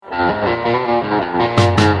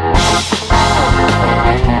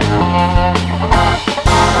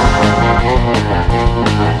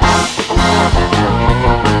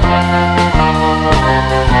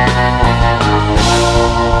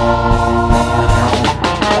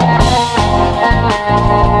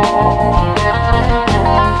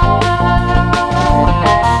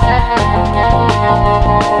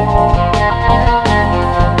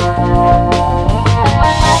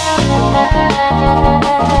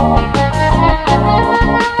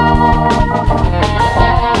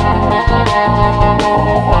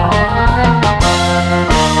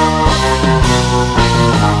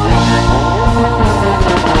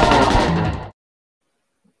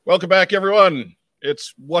Welcome back, everyone.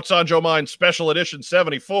 It's What's on Joe Mind Special Edition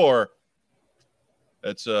 74.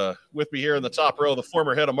 It's with me here in the top row, the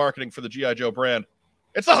former head of marketing for the G.I. Joe brand.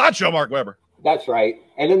 It's the Hot Show, Mark Weber. That's right.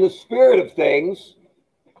 And in the spirit of things,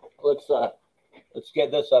 let's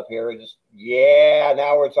get this up here.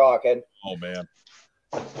 Now we're talking. Oh, man.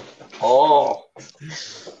 Oh.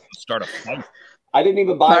 Let's start a fight. I didn't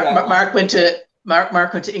even buy that.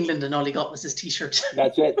 Mark went to England and all he got was his T-shirt.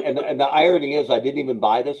 That's it. And the irony is I didn't even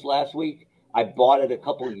buy this last week. I bought it a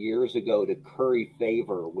couple of years ago to curry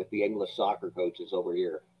favor with the English soccer coaches over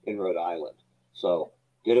here in Rhode Island. So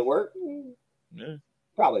did it work? Yeah.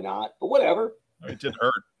 Probably not, but whatever. It didn't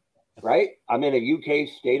hurt. Right? I'm in a UK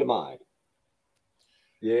state of mind.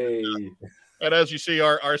 Yay. And as you see,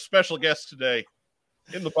 our special guests today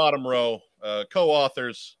in the bottom row,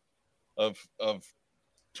 co-authors of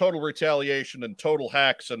Total Retaliation and Total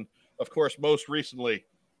Hacks, and of course, most recently,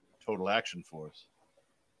 Total Action Force.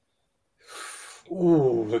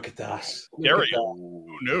 Ooh, look at that. Stereo.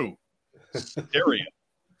 Who knew? Stereo.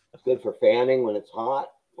 It's good for fanning when it's hot.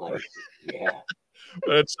 Like, yeah.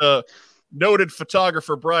 It's noted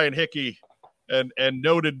photographer Brian Hickey and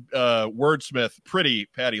noted wordsmith, pretty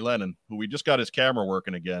Patty Lennon, who we just got his camera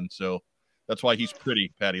working again. So that's why he's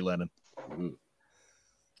pretty Patty Lennon. Mm-hmm.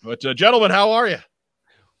 But gentlemen, how are you?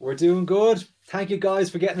 We're doing good. Thank you guys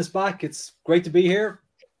for getting us back. It's great to be here.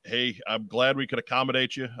 Hey, I'm glad we could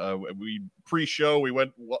accommodate you. We pre-show, we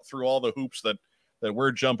went through all the hoops that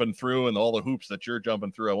we're jumping through and all the hoops that you're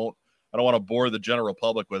jumping through. I don't want to bore the general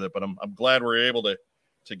public with it, but I'm glad we're able to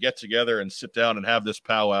get together and sit down and have this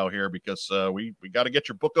powwow here because we got to get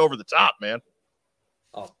your book over the top, man.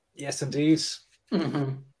 Oh, yes, indeed.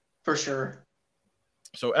 Mm-hmm. For sure.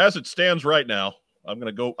 So as it stands right now, I'm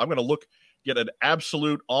gonna get an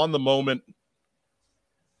absolute on the moment.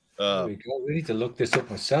 There we go. We need to look this up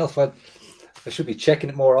myself. I should be checking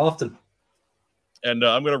it more often. And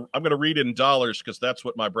I'm gonna read in dollars because that's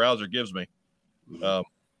what my browser gives me. Because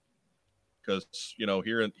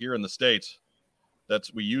here in the States,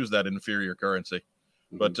 we use that inferior currency.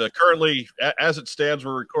 Mm-hmm. But currently, as it stands,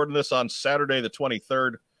 we're recording this on Saturday the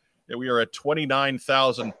 23rd. And we are at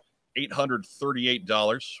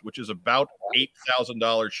 $29,838, which is about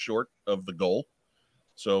 $8,000 short of the goal.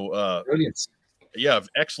 So, brilliant. Yeah,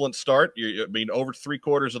 excellent start. Over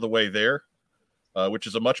 3/4 of the way there, which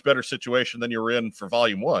is a much better situation than you were in for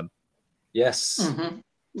Volume 1. Yes. Mm-hmm.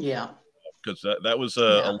 Yeah. Because that was a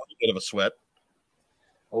little bit of a sweat.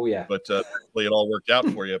 Oh, yeah. But hopefully it all worked out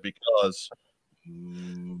for you because...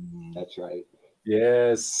 That's right.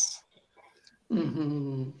 Yes.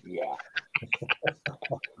 Mm-hmm. Yeah.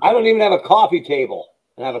 I don't even have a coffee table.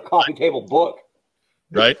 I have a coffee table book.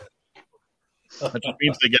 Right? That just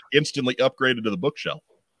means they get instantly upgraded to the bookshelf.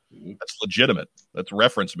 That's legitimate. That's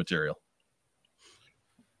reference material.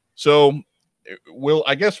 So, we'll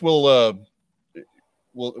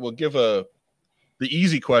give the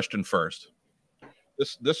easy question first.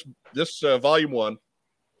 This Volume 1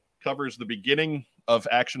 covers the beginning of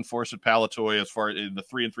Action Force at Palitoy as far in the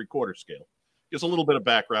 3 3/4 scale. Gives a little bit of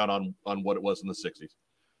background on what it was in the 60s,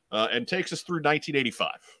 and takes us through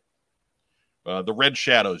 1985, the Red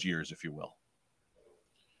Shadows years, if you will.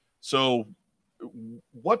 So,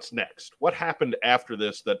 what's next? What happened after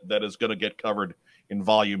this that is going to get covered in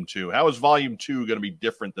Volume 2? How is Volume 2 going to be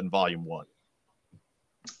different than Volume 1?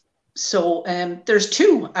 So there's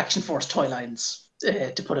 2 Action Force toy lines,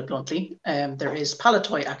 to put it bluntly. There is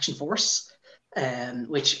Palitoy Action Force,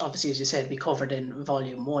 which obviously, as you said, we covered in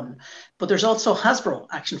Volume 1. But there's also Hasbro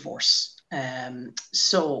Action Force.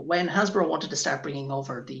 So when Hasbro wanted to start bringing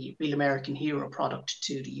over the Real American Hero product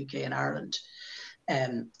to the UK and Ireland,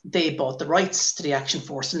 they bought the rights to the Action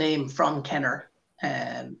Force name from Kenner.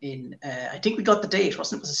 I think we got the date,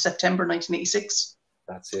 wasn't it? Was it September 1986?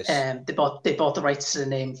 That's it. They bought the rights to the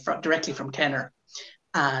name directly from Kenner,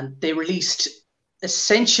 and they released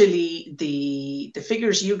essentially the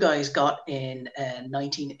figures you guys got in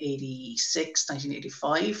 1986,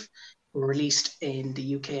 1985 were released in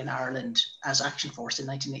the UK and Ireland as Action Force in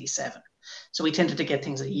 1987. So we tended to get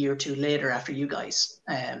things a year or two later after you guys,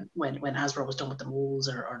 when Hasbro was done with the molds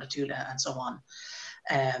or the Tula and so on.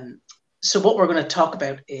 So what we're going to talk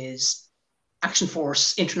about is Action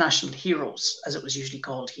Force International Heroes, as it was usually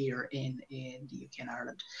called here in the UK and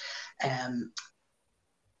Ireland.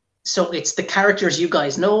 So it's the characters you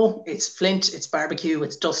guys know. It's Flint, it's Barbecue,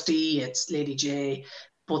 it's Dusty, it's Lady J,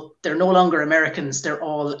 but they're no longer Americans. They're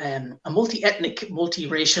all a multi-ethnic,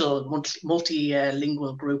 multi-racial,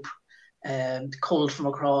 multilingual group, culled from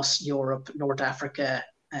across Europe, North Africa,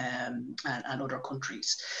 and other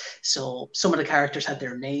countries. So some of the characters had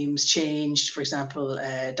their names changed. For example,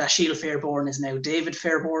 Dashiell Fairborn is now David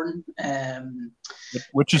Fairborn,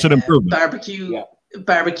 which is an improvement.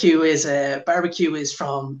 Barbecue is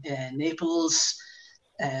from Naples.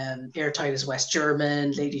 Airtight is West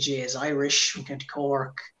German. Lady J is Irish from County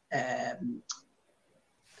Cork. Let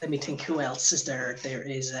me think, who else is there? There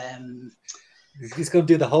is. He's going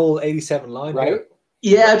to do the whole 87 line, right? Here.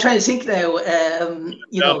 Yeah, I'm trying to think now.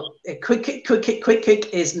 Quick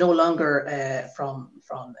Kick is no longer from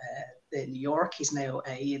New York. He's now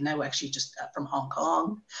actually just from Hong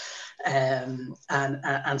Kong,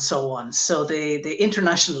 and so on. So they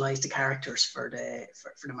internationalized the characters for the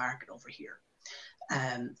market over here.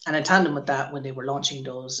 And in tandem with that, when they were launching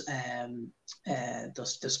those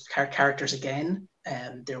characters again,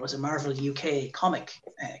 there was a Marvel UK comic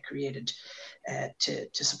created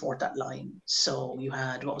to support that line. So you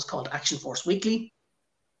had what was called Action Force Weekly,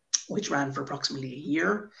 which ran for approximately a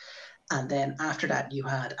year. And then after that, you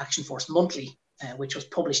had Action Force Monthly, which was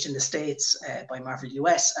published in the States by Marvel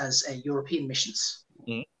US as European missions.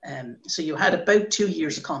 So you had about 2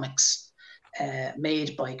 years of comics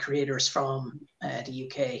made by creators from the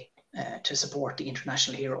UK to support the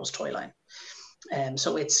International Heroes toy line.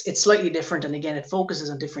 So it's slightly different, and again, it focuses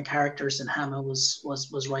on different characters than Hama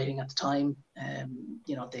was writing at the time.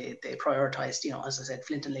 They prioritized, as I said,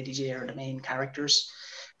 Flint and Lady J are the main characters,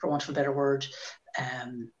 for want of a better word.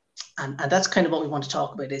 And that's kind of what we want to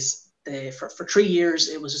talk about. Is for 3 years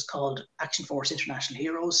it was just called Action Force International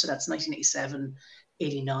Heroes. So that's 1987,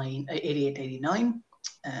 89, 88, 89.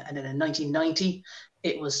 And then in 1990,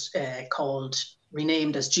 it was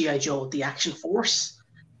renamed as G.I. Joe, The Action Force.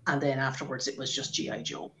 And then afterwards, it was just G.I.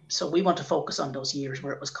 Joe. So we want to focus on those years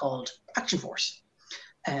where it was called Action Force,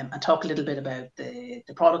 and talk a little bit about the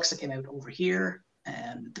products that came out over here,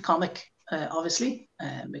 the comic, obviously,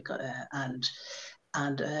 and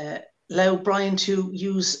allow Brian to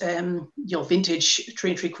use vintage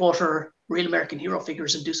 3 3/4 Real American Hero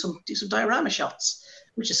figures and do some diorama shots,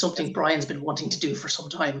 which is something Brian's been wanting to do for some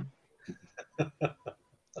time.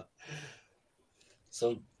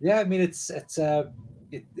 So yeah, I mean it's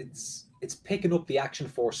picking up the Action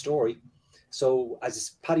Force story. So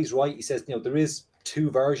as Paddy's right, he says there is 2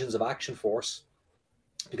 versions of Action Force,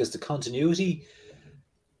 because the continuity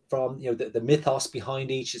from the mythos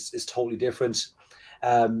behind each is totally different.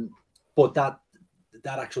 But that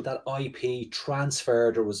IP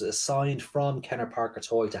transferred or was assigned from Kenner Parker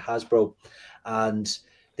Toy to Hasbro, and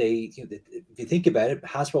if you think about it,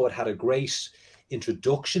 Hasbro had a great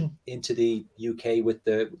introduction into the UK with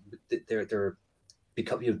their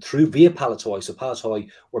via Palitoy. So Palitoy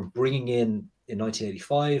were bringing in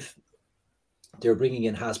 1985. They were bringing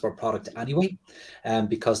in Hasbro product anyway,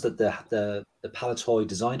 because the Palitoy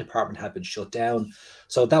design department had been shut down.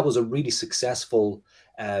 So that was a really successful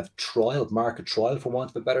market trial, for want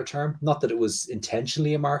of a better term. Not that it was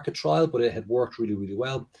intentionally a market trial, but it had worked really, really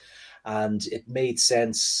well, and it made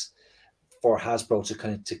sense for Hasbro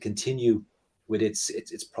to continue with its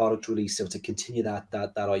product release, so to continue that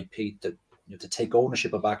IP, to take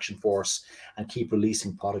ownership of Action Force and keep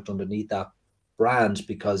releasing product underneath that brand,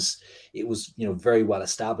 because it was very well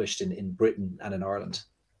established in Britain and in Ireland.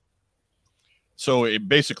 So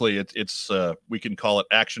basically it's we can call it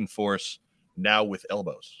Action Force now with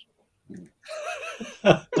elbows.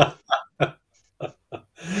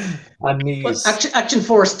 And knees. Action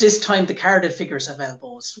Force this time, the carded figures have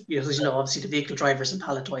elbows, because obviously the vehicle drivers and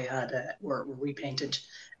Palitoy were repainted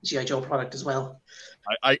G.I. Joe product as well.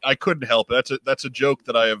 I couldn't help it. That's a joke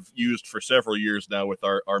that I have used for several years now with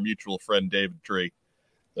our mutual friend David Tree.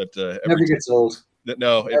 That never gets old.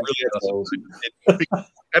 No, it really doesn't.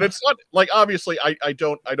 And it's not like, obviously I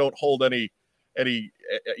don't hold any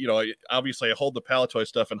obviously I hold the Palitoy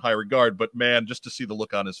stuff in high regard, but man, just to see the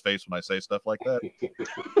look on his face when I say stuff like that.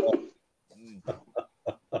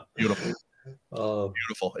 Beautiful. Oh,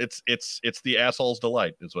 beautiful. It's the asshole's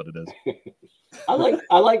delight is what it is. I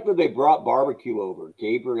like that they brought Barbecue over,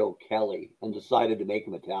 Gabriel Kelly, and decided to make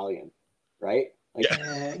him Italian, right? Like,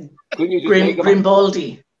 couldn't you just make him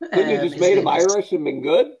Grimbaldi? Couldn't you just made him Irish and been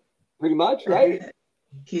good? Pretty much, right?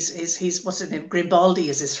 He's what's his name? Grimbaldi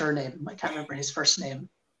is his surname. I can't remember his first name.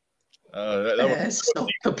 So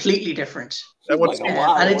completely different. And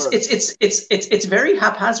it's very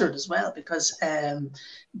haphazard as well, because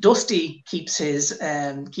Dusty keeps his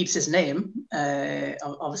name,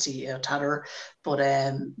 obviously Tatter, but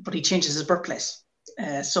he changes his birthplace.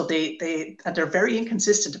 So they're very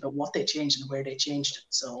inconsistent about what they changed and where they changed it.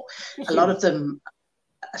 So a lot of them.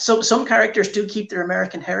 So some characters do keep their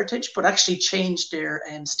American heritage, but actually change their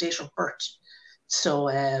state of birth. So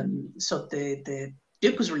the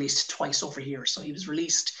Duke was released twice over here. So he was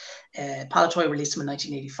released, Palatoy released him in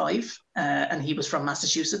 1985, and he was from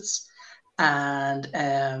Massachusetts. And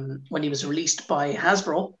when he was released by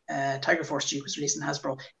Hasbro, Tiger Force Duke was released in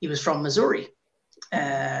Hasbro, he was from Missouri.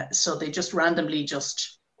 So they just randomly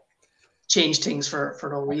just changed things for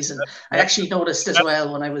no reason. I actually noticed as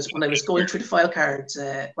well when I was going through the file cards,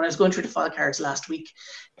 last week,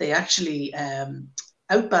 they actually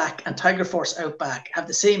Outback and Tiger Force Outback have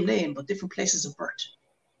the same name but different places of birth.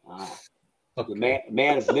 The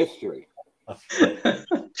man of mystery.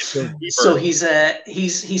 So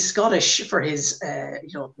he's Scottish for his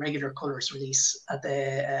regular colors release at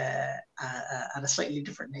a slightly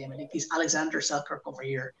different name. I think he's Alexander Selkirk over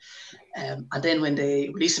here, and then when they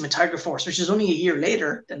released him in Tiger Force, which is only a year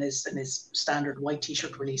later than his standard white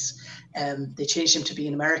T-shirt release, they changed him to be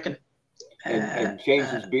an American and changed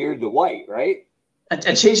his beard to white, right?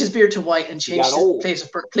 And changed his beard to white and changed his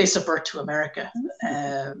place of birth to America.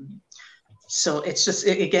 So it's just,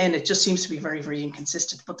 again, it just seems to be very, very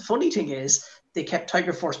inconsistent. But the funny thing is, they kept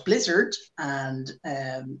Tiger Force Blizzard and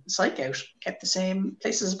Psych Out kept the same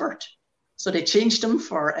places of birth. So they changed them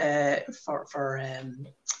for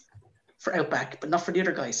Outback, but not for the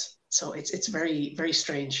other guys. So it's very, very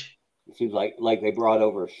strange. It seems like they brought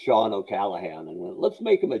over Sean O'Callahan and went, let's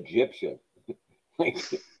make him Egyptian.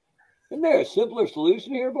 Isn't there a simpler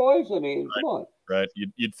solution here, boys? I mean, come on. Right.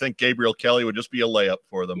 You'd think Gabriel Kelly would just be a layup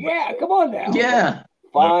for them. Yeah, come on now. Yeah.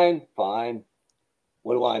 Fine.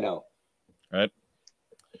 What do I know? Right.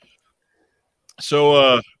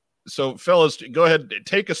 So fellas, go ahead,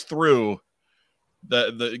 take us through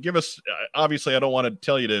give us, obviously I don't want to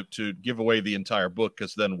tell you to give away the entire book,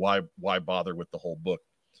 because then why bother with the whole book?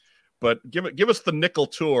 But give us the nickel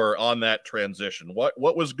tour on that transition.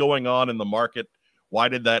 What was going on in the market? Why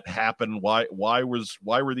did that happen? Why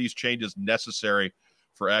were these changes necessary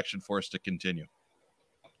for Action Force to continue?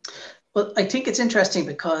 Well, I think it's interesting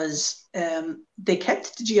because they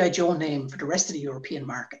kept the G.I. Joe name for the rest of the European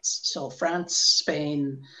markets. So France,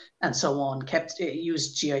 Spain, and so on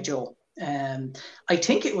used G.I. Joe. I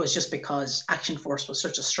think it was just because Action Force was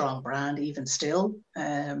such a strong brand, even still,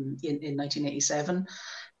 in 1987.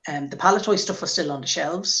 The Palatoy stuff was still on the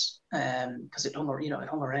shelves, because it hung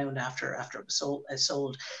around after it was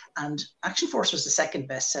sold. And Action Force was the second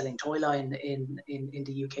best-selling toy line in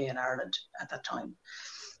the UK and Ireland at that time.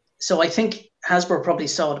 So I think Hasbro probably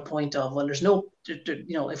saw the point of, well, there's no,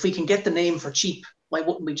 if we can get the name for cheap, why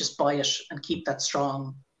wouldn't we just buy it and keep that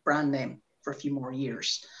strong brand name for a few more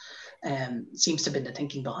years? Seems to have been the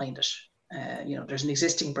thinking behind it. There's an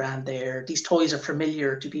existing brand there. These toys are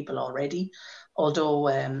familiar to people already. Although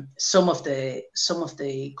some of the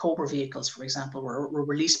Cobra vehicles, for example, were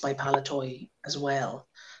released by Palatoy as well,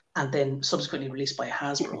 and then subsequently released by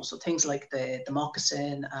Hasbro. So things like the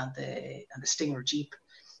Moccasin and the Stinger Jeep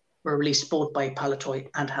were released both by Palatoy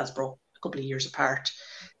and Hasbro a couple of years apart.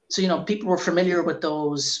 So people were familiar with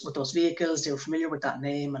those vehicles. They were familiar with that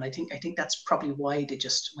name, and I think that's probably why they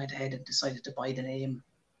just went ahead and decided to buy the name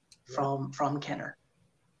from Kenner.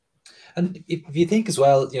 And if you think as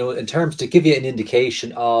well, in terms to give you an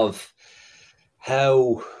indication of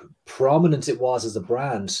how prominent it was as a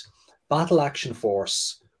brand, Battle Action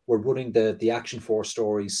Force were running the Action Force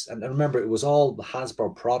stories. And remember, it was all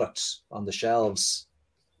Hasbro products on the shelves,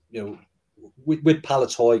 with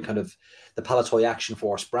Palatoy, kind of the Palatoy Action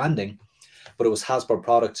Force branding, but it was Hasbro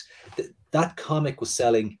product. That comic was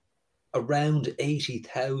selling around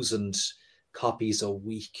 80,000 copies a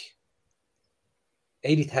week.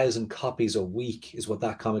 80,000 copies a week is what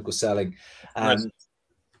that comic was selling.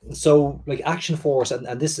 So like Action Force and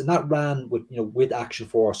that ran with Action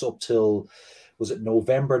Force up till, was it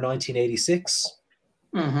November 1986?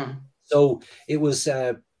 Mm-hmm. So it was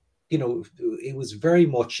it was very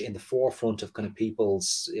much in the forefront of kind of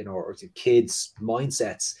people's or the kids'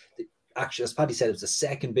 mindsets. Actually, as Paddy said, it was the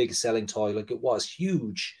second biggest selling toy. Like, it was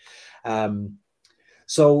huge.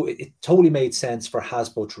 So it totally made sense for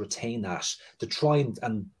Hasbro to retain that, to try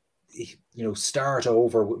and start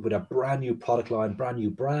over with a brand new product line, brand new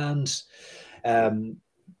brand. There's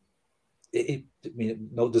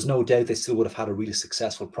no doubt they still would have had a really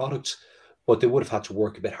successful product, but they would have had to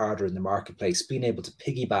work a bit harder in the marketplace, being able to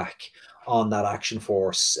piggyback on that Action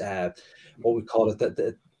Force, what we call it,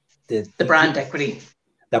 the brand equity.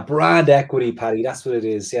 The brand equity, Paddy, that's what it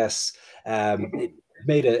is. Yes. It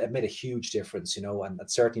made a huge difference, and that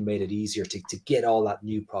certainly made it easier to get all that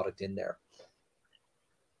new product in there.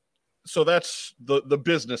 So that's the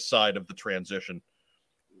business side of the transition.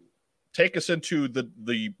 Take us into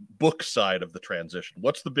the book side of the transition.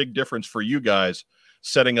 What's the big difference for you guys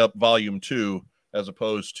setting up volume 2 as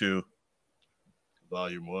opposed to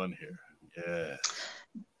volume 1 here? Yeah.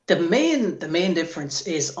 The main difference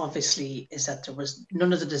is obviously that there was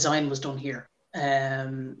none of the design was done here.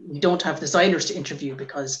 We don't have designers to interview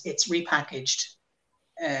because it's repackaged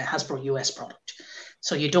Hasbro US product.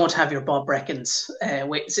 So you don't have your Bob Breckens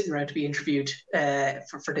sitting around to be interviewed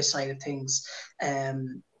for this side of things.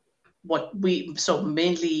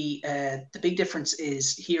 Mainly the big difference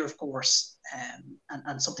is here, of course,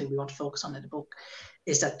 and something we want to focus on in the book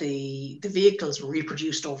is that the vehicles were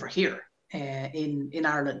reproduced over here in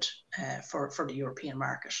Ireland for the European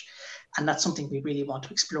market, and that's something we really want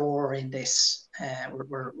to explore in this.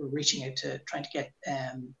 We're reaching out to trying to get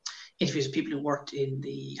interviews with people who worked in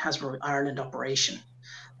the Hasbro Ireland operation,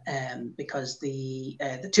 because the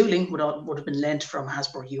tooling would have been lent from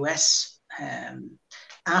Hasbro US.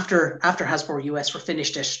 After Hasbro US were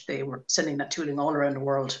finished it, they were sending that tooling all around the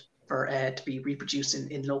world for to be reproduced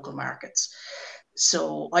in local markets.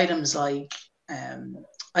 So items like the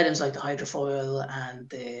Hydrofoil and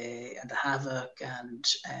the Havoc and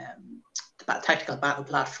the tactical battle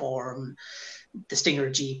platform, the Stinger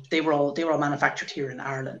Jeep, they were all manufactured here in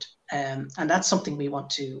Ireland, and that's something we want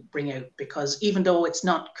to bring out, because even though it's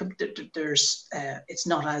not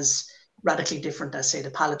as radically different as, say,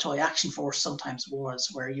 the Palitoy Action Force sometimes was,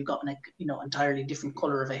 where you got an entirely different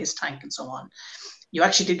color of a HISS tank and so on. You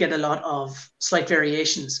actually did get a lot of slight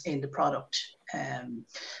variations in the product.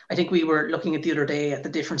 I think we were looking at the other day at the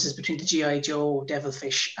differences between the G.I. Joe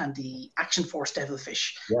Devilfish and the Action Force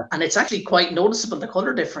Devilfish, and it's actually quite noticeable, the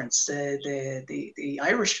color difference. The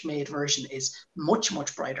Irish made version is much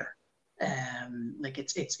brighter. Like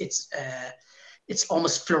it's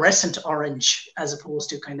almost fluorescent orange as opposed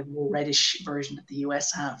to kind of more reddish version that the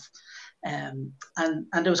US have. And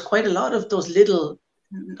there was quite a lot of those little,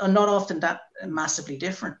 not often that massively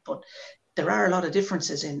different, but there are a lot of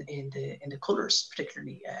differences in the colors,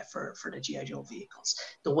 particularly for the G.I. Joe vehicles.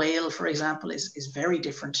 The Whale, for example, is very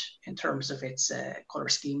different in terms of its color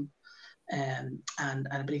scheme, and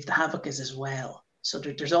I believe the Havoc is as well. So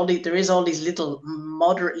there is all these little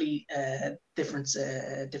moderately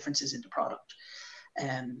differences in the product.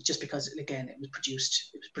 Just because, again, it was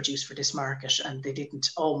produced for this market, and they didn't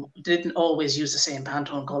always use the same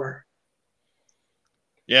Pantone color.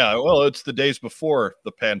 Yeah, well, it's the days before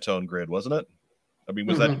the Pantone grid, wasn't it? I mean,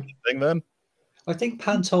 was that a thing then? I think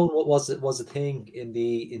Pantone was a thing in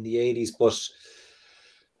the 80s,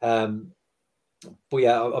 but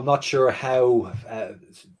yeah, I'm not sure how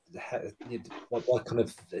what kind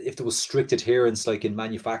of, if there was strict adherence like in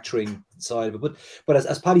manufacturing side of it. But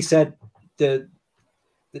as Paddy said, the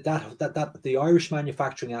Irish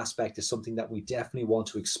manufacturing aspect is something that we definitely want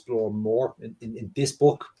to explore more in this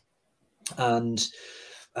book, and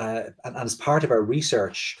as part of our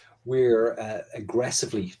research, we're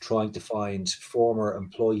aggressively trying to find former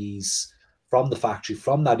employees from the factory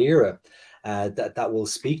from that era that will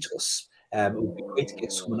speak to us. It would be great to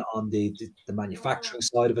get someone on the manufacturing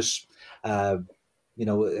side of it, and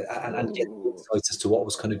get insights as to what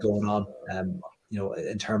was kind of going on,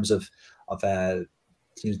 in terms of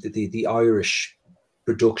the Irish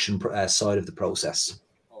production side of the process.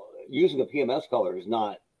 Using a PMS color is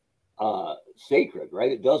not sacred,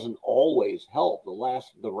 right? It doesn't always help.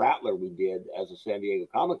 The Rattler we did as a San Diego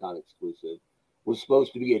Comic-Con exclusive was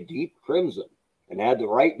supposed to be a deep crimson and had the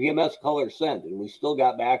right PMS color scent, and we still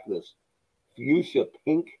got back this fuchsia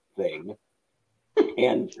pink thing,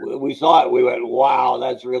 and we saw it. We went, wow,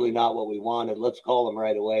 that's really not what we wanted. Let's call them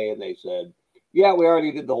right away. And they said, yeah, we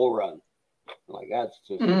already did the whole run. I'm like, that's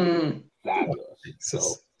just fabulous.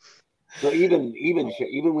 So even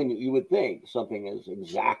when you would think something as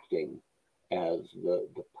exacting as the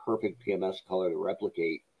perfect PMS color to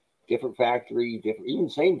replicate different factory, even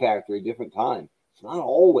same factory, different time, it's not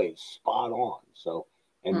always spot on. So,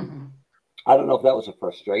 and I don't know if that was a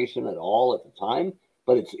frustration at all at the time,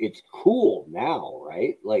 but it's cool now,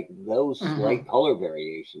 right? Like those slight color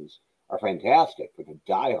variations are fantastic for the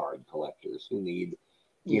diehard collectors who need,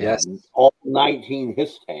 you know, all 19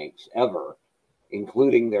 HISS tanks ever,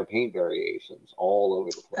 including their paint variations all over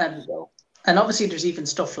the place. And obviously there's even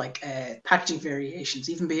stuff like packaging variations,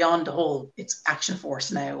 even beyond the whole, it's Action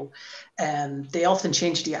Force now. They often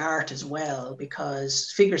change the art as well,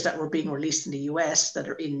 because figures that were being released in the US that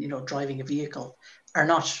are in, driving a vehicle are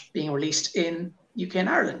not being released in UK and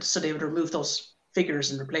Ireland. So they would remove those figures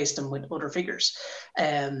and replace them with other figures.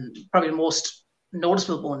 Probably the most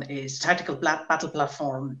noticeable one is Tactical Battle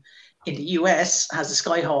Platform in the US has the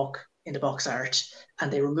Skyhawk in the box art,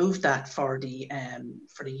 and they removed that for the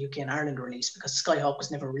UK and Ireland release because Skyhawk was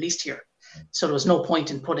never released here. So there was no point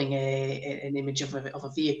in putting an image of a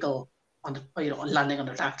vehicle on the, landing on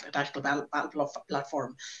the tactical battle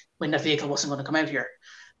platform when that vehicle wasn't going to come out here.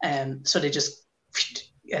 So they just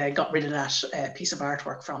got rid of that piece of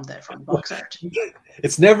artwork from the box art.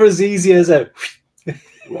 It's never as easy as a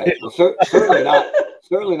right. Well,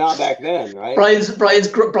 certainly not back then, right?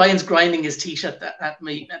 Brian's grinding his teeth at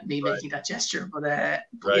me right. making that gesture, but right.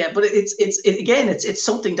 yeah, but it's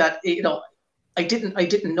something that I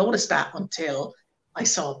didn't notice that until I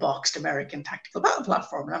saw a boxed American tactical battle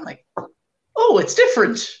platform, and I'm like, oh, it's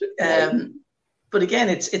different. Right. But again,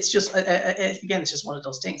 it's just it's just one of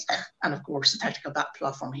those things. And of course, the tactical battle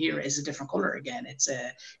platform here is a different color. Again, it's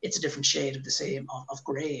a different shade of the same of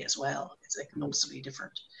gray as well. It's like noticeably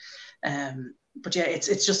different. But yeah,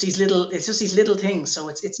 it's just these little things. So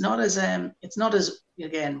it's not as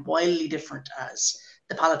again wildly different as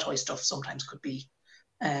the Palatoy stuff sometimes could be.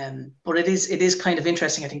 But it is kind of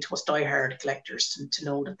interesting, I think, to us diehard collectors to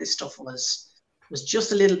know that this stuff was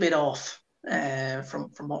just a little bit off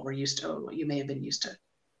from what we're used to, or what you may have been used to.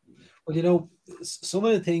 Well, some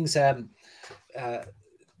of the things, and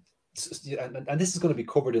this is going to be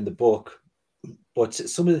covered in the book, but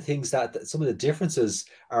some of the things some of the differences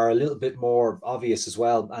are a little bit more obvious as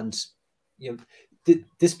well. And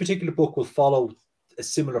this particular book will follow a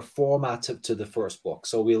similar format to the first book.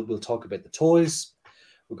 So we'll talk about the toys.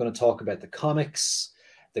 We're going to talk about the comics,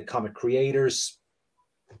 the comic creators,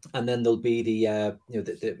 and then there'll be the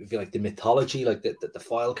mythology, like the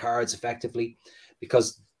file cards, effectively,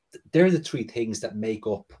 because they're the three things that make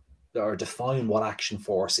up or define what Action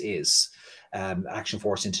Force is. Action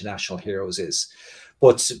Force International Heroes is.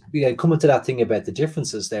 But coming to that thing about the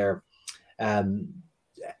differences there,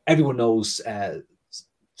 everyone knows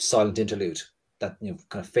Silent Interlude, that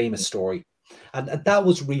kind of famous story, and that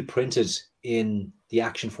was reprinted in the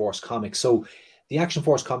Action Force comics. So the Action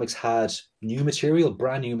Force comics had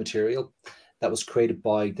brand new material that was created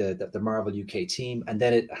by the Marvel UK team, and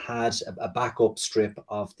then it had a backup strip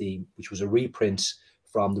which was a reprint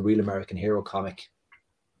from the Real American Hero comic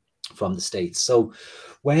from the States. So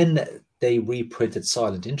when they reprinted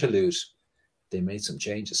Silent Interlude, they made some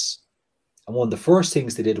changes, and one of the first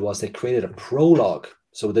things they did was they created a prologue.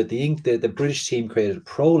 So that the British team created a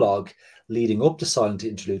prologue leading up to Silent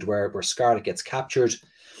Interlude, where Scarlet gets captured,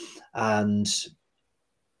 and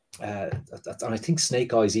I think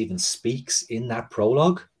Snake Eyes even speaks in that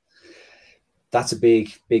prologue. That's a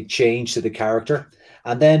big change to the character.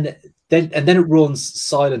 And then it runs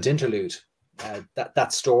Silent Interlude.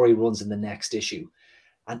 That story runs in the next issue,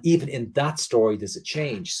 and even in that story there's a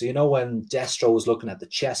change. So when Destro was looking at the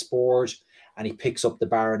chessboard and he picks up the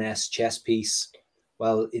Baroness chess piece,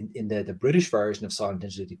 well, in the British version of Silent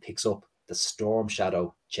Interlude, he picks up the Storm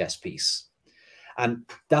Shadow chess piece. And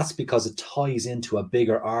that's because it ties into a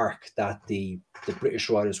bigger arc that the British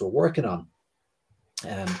writers were working on,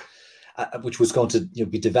 which was going to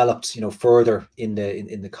be developed further in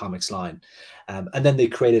the comics line. And then they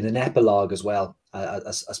created an epilogue as well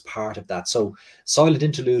as part of that. So Silent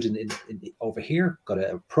Interlude in over here got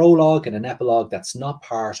a prologue and an epilogue that's not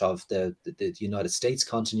part of the United States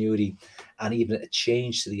continuity, and even a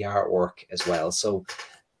change to the artwork as well. So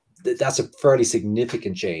that's a fairly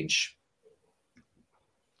significant change.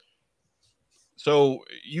 So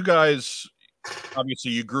you guys,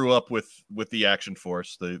 obviously, you grew up with the Action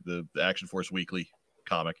Force, the Action Force Weekly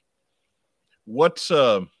comic. What's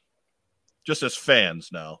just as fans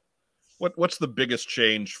now, what's the biggest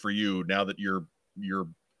change for you now that you're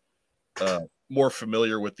more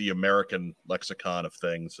familiar with the American lexicon of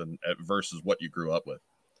things and versus what you grew up with?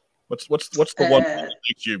 What's the one that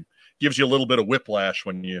gives you a little bit of whiplash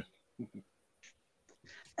when you?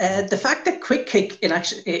 The fact that Quick Kick in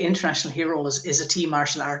International Heroes is a team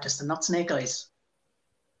martial artist and not Snake Eyes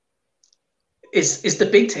is the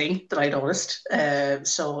big thing that I noticed.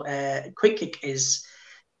 So Quick Kick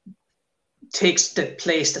takes the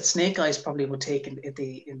place that Snake Eyes probably would take in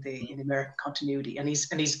the American continuity, and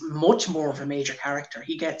he's much more of a major character.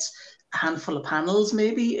 He gets a handful of panels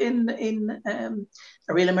maybe in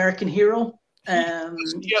A Real American Hero. He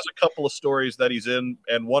has a couple of stories that he's in,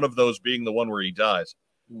 and one of those being the one where he dies.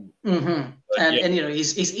 Mm-hmm. And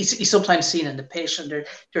he's sometimes seen in the pitch, and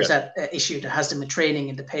there's that issue that has them in training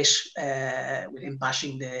in the pitch with him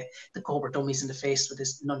bashing the Cobra dummies in the face with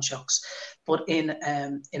his nunchucks. But in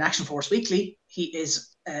Action Force Weekly, he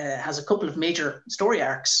has a couple of major story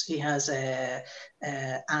arcs. He has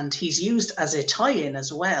and he's used as a tie-in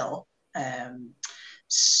as well.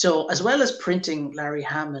 So as well as printing Larry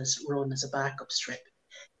Hama's run as a backup strip,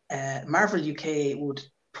 Marvel UK would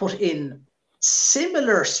put in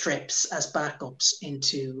similar strips as backups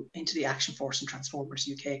into the Action Force and Transformers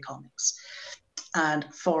UK comics. And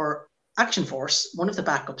for Action Force, one of the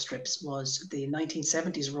backup strips was the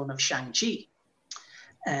 1970s run of Shang-Chi.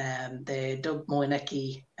 the Doug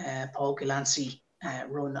Moenecke, Paul Gulansky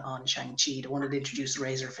run on Shang-Chi, the one that introduced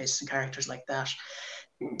Razor Fist and characters like that.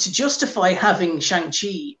 To justify having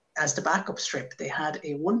Shang-Chi as the backup strip, they had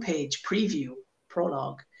a one-page preview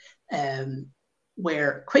prologue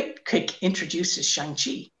where Quick Kick introduces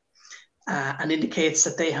Shang-Chi and indicates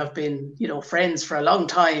that they have been, friends for a long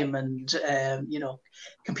time and,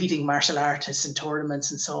 competing martial artists in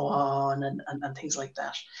tournaments and so on and things like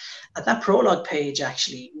that. And that prologue page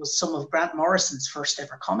actually was some of Grant Morrison's first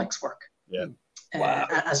ever comics work. Yeah. Wow.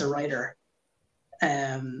 As a writer.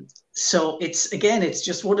 So it's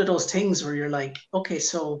just one of those things where you're like, okay,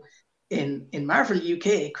 so in Marvel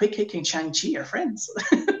UK, Quick Kick and Shang-Chi are friends.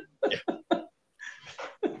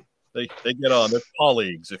 They get on. They're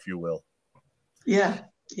colleagues, if you will. Yeah.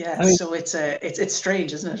 I mean, So it's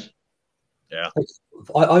strange, isn't it? Yeah.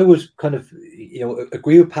 I would kind of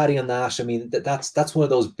agree with Paddy on that. I mean, that's one of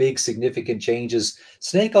those big significant changes.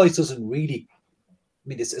 Snake Eyes doesn't really. I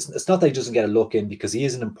mean, it's not that he doesn't get a look in, because he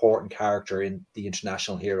is an important character in the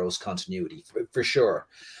International Heroes continuity for sure.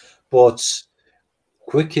 But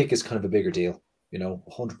Quick Kick is kind of a bigger deal,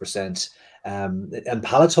 100%. And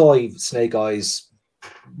Palatoy Snake Eyes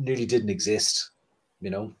nearly didn't exist,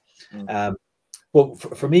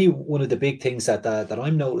 But for me, one of the big things that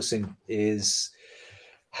I'm noticing is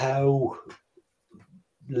how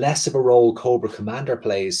less of a role Cobra Commander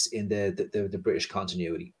plays in the British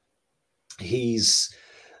continuity. He's,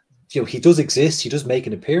 he does exist. He does make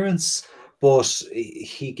an appearance, but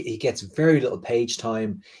he gets very little page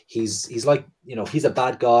time. He's like, he's a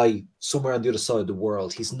bad guy somewhere on the other side of the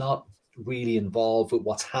world. He's not really involved with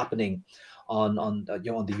what's happening on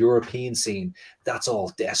the European scene. That's all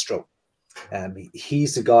Destro.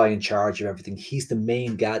 He's the guy in charge of everything. He's the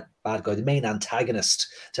main bad guy. The main antagonist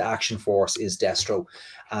to Action Force is Destro.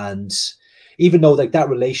 And even though like that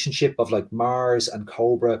relationship of like Mars and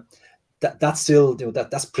Cobra, that's still,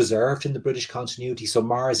 that's preserved in the British continuity. So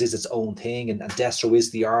Mars is its own thing, and Destro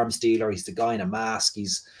is the arms dealer. He's the guy in a mask.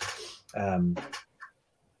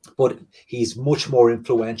 But he's much more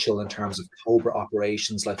influential in terms of Cobra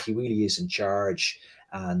operations. Like, he really is in charge,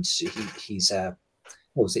 and he's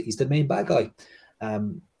the main bad guy.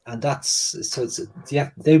 And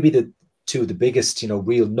they would be the two of the biggest,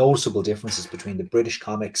 real noticeable differences between the British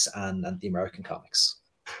comics and the American comics.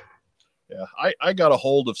 Yeah, I got a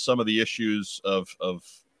hold of some of the issues of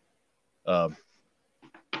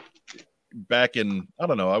back in, I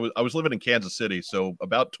don't know, I was living in Kansas City, so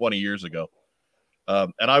about 20 years ago,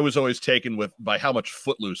 and I was always taken by how much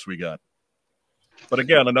Footloose we got. But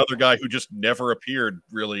again, another guy who just never appeared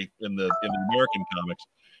really in the American comics.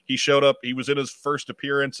 He showed up, he was in his first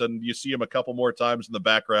appearance, and you see him a couple more times in the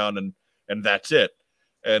background, and that's it.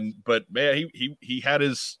 But man, he had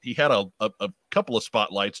a couple of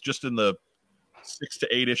spotlights just in the 6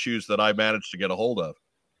 to 8 issues that I managed to get a hold of.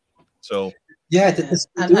 So yeah,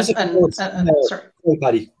 sorry,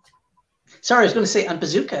 Paddy. Sorry, I was going to say, and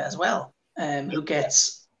Bazooka as well, who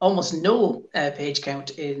gets almost no page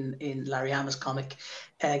count in Larry Hama's comic,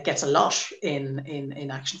 gets a lot in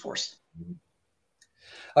Action Force.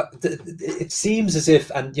 It seems as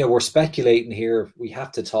if, and we're speculating here, we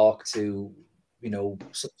have to talk to the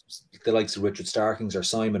likes of Richard Starkings or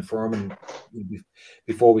Simon Furman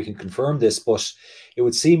before we can confirm this, but it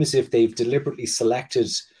would seem as if they've deliberately selected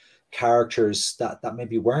characters that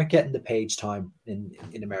maybe weren't getting the page time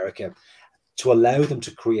in America to allow them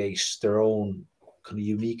to create their own kind of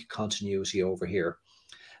unique continuity over here.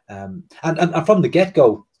 And from the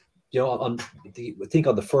get-go, I think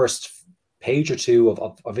on the first page or two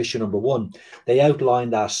of issue number 1, they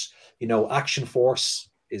outlined that Action Force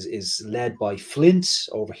is led by Flint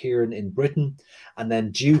over here in Britain, and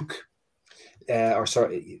then Duke, I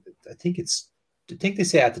think they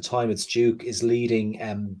say at the time it's Duke is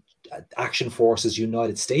leading Action Force's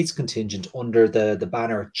United States contingent under the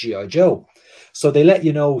banner G.I. Joe. So they let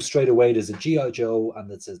you know straight away there's a G.I. Joe and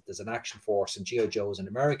there's an Action Force, and G.I. Joe's in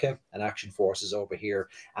America and Action Force is over here,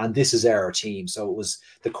 and this is our team. So it was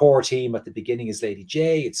the core team at the beginning is Lady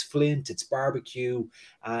J, it's Flint, it's Barbecue,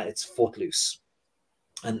 it's Footloose.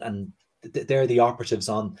 And they're the operatives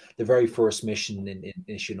on the very first mission in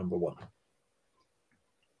issue number 1.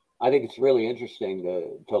 I think it's really interesting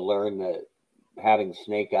to learn that having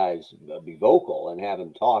Snake Eyes be vocal and have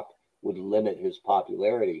him talk would limit his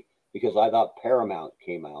popularity, because I thought Paramount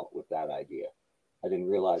came out with that idea. I didn't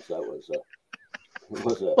realize that was a...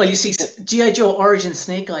 Well, you see, G.I. Joe Origin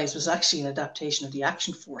Snake Eyes was actually an adaptation of the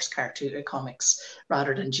Action Force cartoon comics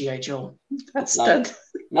rather than G.I. Joe. That's not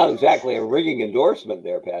exactly a ringing endorsement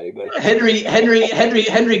there, Paddy. But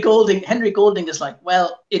Henry Golding is like,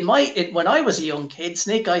 well, when I was a young kid,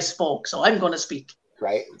 Snake Eyes spoke, so I'm going to speak.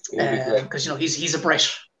 right? Because he's a Brit,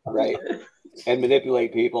 right? And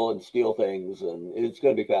manipulate people and steal things, and it's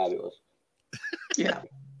going to be fabulous. Yeah.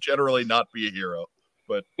 Generally not be a hero,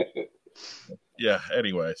 but yeah.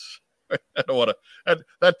 Anyways, I don't want to.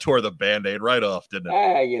 That tore the Band-Aid right off, didn't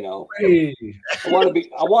it? You know, Hey. I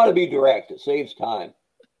want to be direct. It saves time.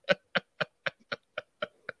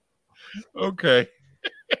 Okay.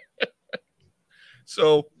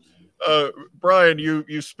 So, Brian,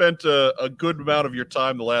 you spent a good amount of your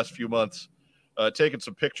time the last few months taking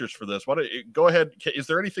some pictures for this. Why don't you go ahead? Is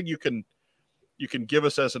there anything you can give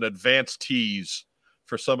us as an advance tease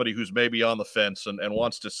for somebody who's maybe on the fence and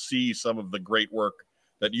wants to see some of the great work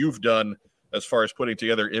that you've done as far as putting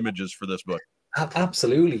together images for this book?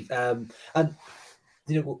 Absolutely. And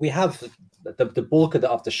we have the bulk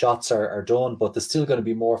of the shots are done, but there's still going to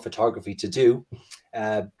be more photography to do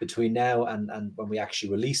between now and when we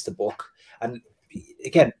actually release the book. And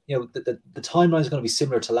again, the timeline is going to be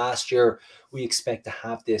similar to last year. We expect to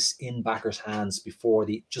have this in backers' hands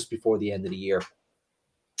just before the end of the year.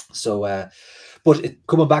 So, but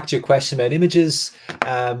coming back to your question about images,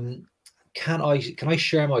 can I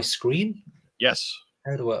share my screen? Yes.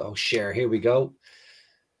 How do I share? Here we go.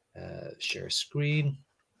 Share screen.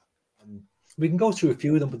 We can go through a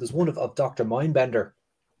few of them, but there's one of Dr. Mindbender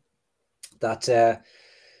that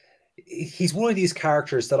he's one of these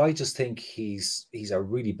characters that I just think he's a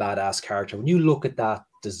really badass character. When you look at that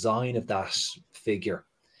design of that figure,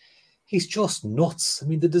 he's just nuts. I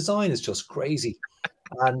mean, the design is just crazy.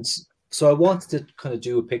 And so I wanted to kind of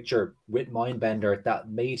do a picture with Mindbender that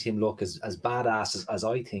made him look as badass as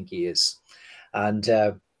I think he is. And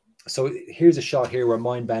so here's a shot here where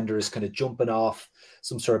Mindbender is kind of jumping off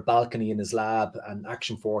some sort of balcony in his lab, and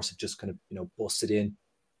Action Force have just kind of, busted in.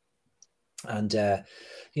 And,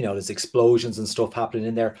 there's explosions and stuff happening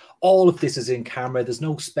in there. All of this is in camera. There's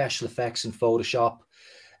no special effects in Photoshop.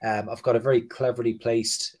 I've got a very cleverly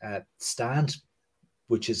placed stand,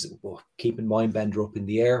 which is keeping Mindbender up in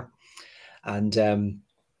the air. And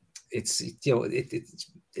this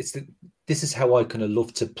is how I kind of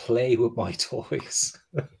love to play with my toys,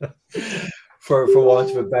 for want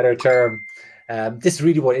of a better term. This is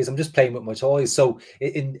really what it is. I'm just playing with my toys. So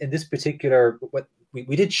in this particular,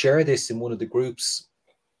 we did share this in one of the groups,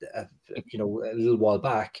 a little while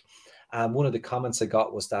back. One of the comments I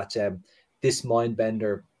got was that this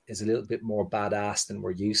Mindbender is a little bit more badass than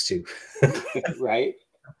we're used to. Right.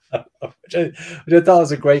 Which I thought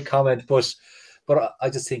was a great comment, but I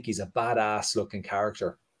just think he's a badass looking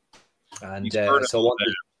character. And so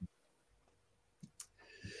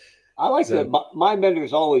I like that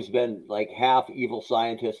Mindbender's always been like half evil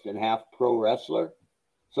scientist and half pro wrestler.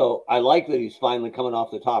 So I like that he's finally coming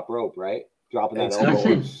off the top rope, right? Dropping that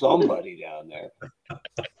elbow on somebody down there.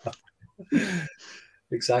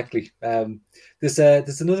 Exactly.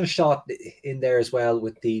 There's another shot in there as well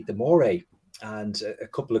with the Moray and a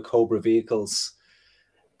couple of Cobra vehicles.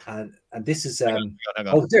 And this is hang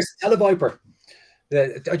on. There's Televiper.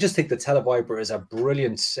 I just think the Televiper is a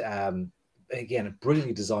brilliant, again, a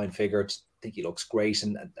brilliantly designed figure. I think he looks great,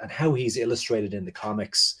 and how he's illustrated in the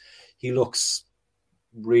comics, he looks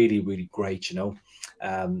really, really great. So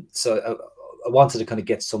I wanted to kind of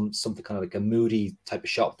get something kind of like a moody type of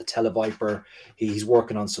shot with the Televiper. He's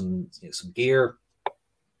working on some gear,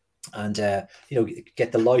 and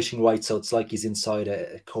get the lighting right so it's like he's inside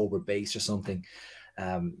a Cobra base or something.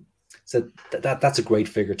 So that's a great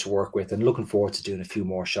figure to work with, and looking forward to doing a few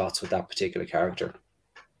more shots with that particular character.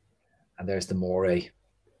 And there's the Moray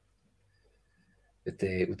with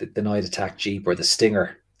the Night Attack Jeep, or the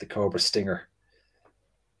Stinger, the Cobra Stinger.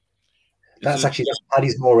 That's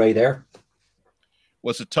Paddy's Moray there.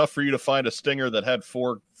 Was it tough for you to find a Stinger that had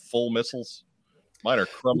 4 full missiles? Mine are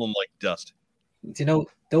crumbling like dust.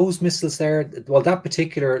 Those missiles there, well, that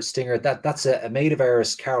particular Stinger, that's a mate of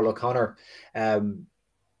ours, Carol O'Connor.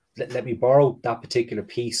 Let me borrow that particular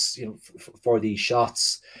piece, for these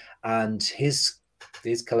shots, and his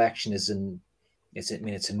collection is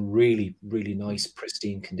it's in really, really nice,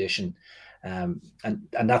 pristine condition. And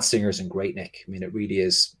that Stinger is in great nick. I mean, it really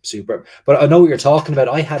is super. But I know what you're talking about.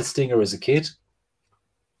 I had a Stinger as a kid,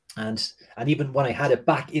 and even when I had it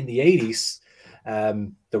back in the 80s,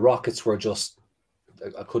 the rockets were just,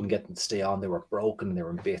 I couldn't get them to stay on. They were broken. They were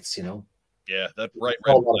in bits. Yeah, that bright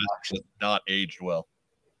red was not aged well.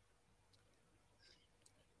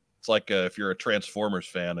 It's like if you're a Transformers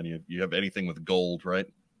fan and you have anything with gold, right?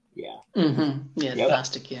 Yeah. Mm-hmm. Yeah, yep.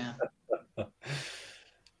 Plastic, yeah.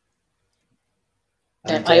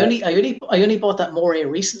 I only bought that Moray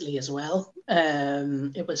recently as well.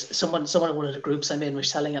 It was someone in one of the groups I'm in was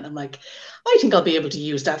selling it. And I'm like, I think I'll be able to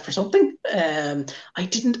use that for something. I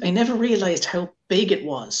never realized how big it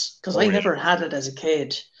was because I never had it as a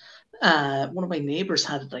kid. One of my neighbors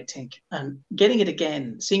had it, I think, and getting it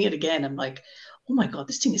again, seeing it again, I'm like, oh my God,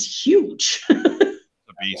 this thing is huge. A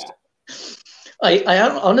beast. I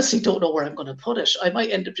honestly don't know where I'm going to put it. I might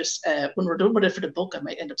end up just, when we're done with it for the book, I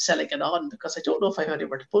might end up selling it on because I don't know if I have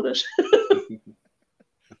anywhere to put it. You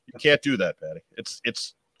can't do that, Patty. It's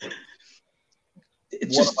just,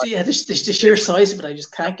 the sheer size of it, I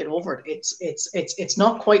just can't get over it. It's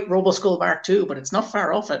not quite Roboskull Mark II, but it's not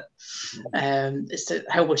far off it. It's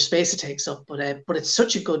how much space it takes up, but it's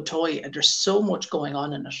such a good toy, and there's so much going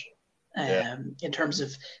on in it. In terms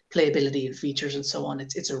of playability and features and so on,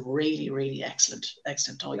 it's a really, really excellent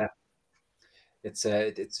toy. Yeah. It's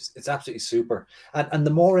absolutely super, and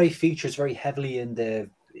the Moray features very heavily in the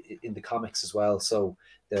comics as well. So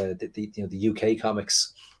the UK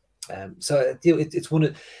comics, so it's one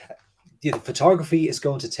of the photography is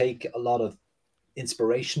going to take a lot of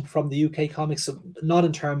inspiration from the UK comics, so not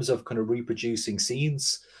in terms of kind of reproducing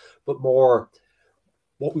scenes, but more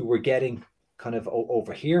what we were getting kind of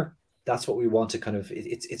over here. That's what we want to kind of,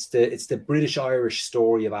 it's the British Irish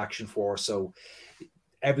story of Action Force. So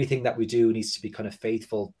everything that we do needs to be kind of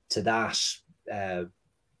faithful to that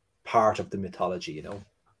part of the mythology, you know.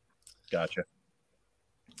 Gotcha.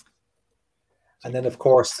 And then of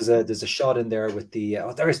course there's a shot in there with the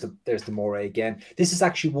there's the Moray again. This is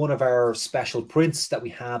actually one of our special prints that we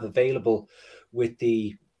have available with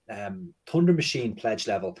the Thunder Machine pledge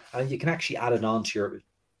level, and you can actually add it on to your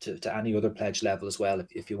to any other pledge level as well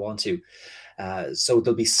if you want to. So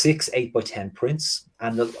there'll be 6 8x10 prints,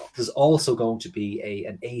 and there's also going to be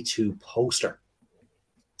an A2 poster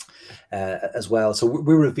as well. So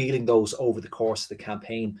we're revealing those over the course of the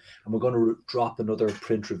campaign, and we're going to drop another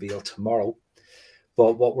print reveal tomorrow.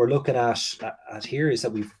 But what we're looking at here is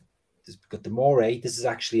that we've got the Moray. This is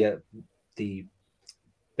actually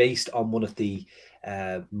based on one of the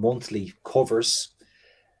monthly covers,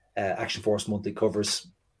 Action Force monthly covers,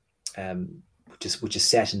 which is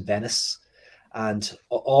set in Venice, and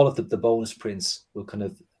all of the bonus prints will kind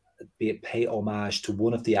of pay homage to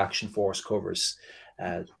one of the Action Force covers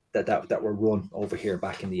that were run over here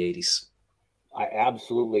back in the 80s. I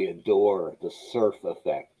absolutely adore the surf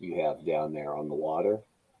effect you have down there on the water.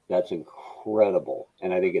 That's incredible,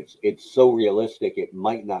 and I think it's so realistic. It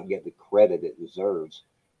might not get the credit it deserves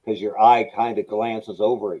because your eye kind of glances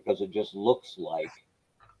over it because it just looks like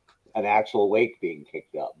an actual wake being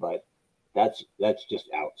kicked up, but that's just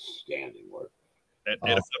outstanding work. And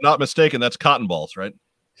if I'm not mistaken, that's cotton balls, right?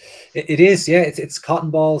 It is, yeah. It's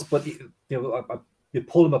cotton balls, but you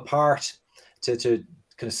pull them apart to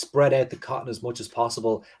kind of spread out the cotton as much as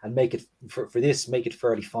possible and make it for this, make it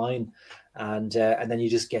fairly fine, and then you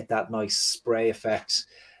just get that nice spray effect.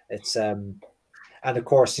 It's and of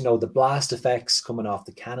course, you know, the blast effects coming off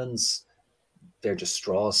the cannons, they're just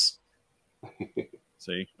straws.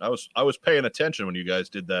 See, I was paying attention when you guys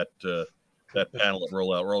did that panel at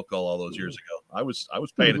Roll Call all those years ago. I was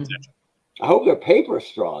paying attention. I hope they're paper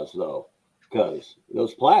straws though, because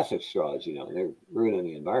those plastic straws, you know, they're ruining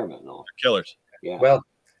the environment and all. They're killers. Yeah. Well,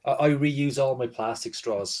 I reuse all my plastic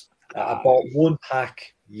straws. I bought one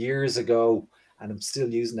pack years ago, and I'm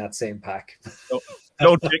still using that same pack.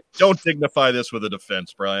 Don't dignify this with a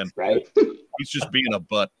defense, Brian. Right? He's just being a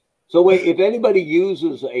butt. So wait, if anybody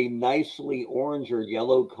uses a nicely orange or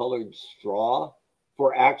yellow colored straw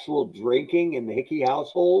for actual drinking in the Hickey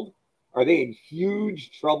household, are they in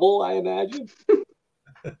huge trouble, I imagine?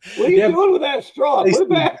 What are you doing with that straw? Put it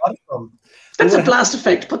back. That's a blast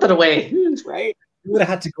effect. Put that away. Right? You would have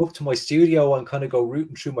had to go up to my studio and kind of go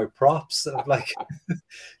rooting through my props. And I'm like,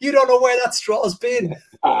 you don't know where that straw's been.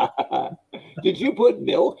 Did you put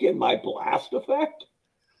milk in my blast effect?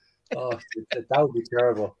 Oh, that would be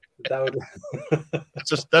terrible. That would.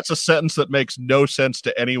 That's a sentence that makes no sense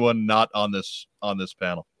to anyone not on this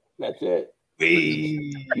panel. That's it.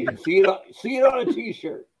 You can see it on a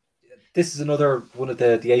T-shirt. This is another one of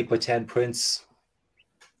the 8x10 prints.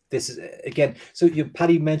 This is again. So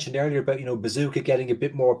Paddy mentioned earlier about Bazooka getting a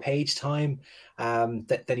bit more page time than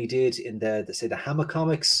he did in the Hammer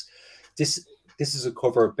comics. This is a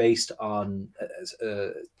cover based on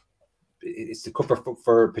it's the cover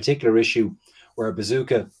for a particular issue where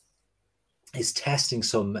Bazooka is testing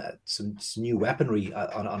some new weaponry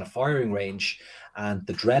on a firing range, and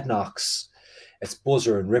the Dreadnoks, it's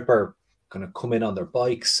Buzzer and Ripper, kind of come in on their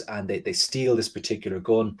bikes, and they steal this particular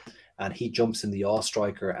gun, and he jumps in the Awe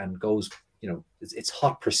Striker and goes it's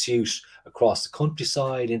hot pursuit across the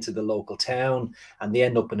countryside into the local town, and they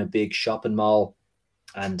end up in a big shopping mall.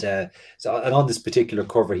 And and on this particular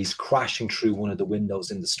cover, he's crashing through one of the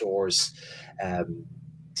windows in the stores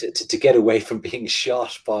to get away from being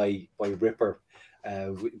shot by Ripper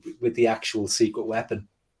with the actual secret weapon.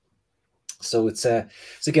 So it's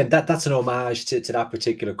again that's an homage to that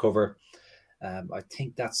particular cover. I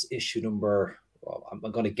think that's issue number. Well, I'm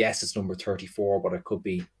going to guess it's number 34, but I could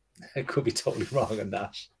be totally wrong on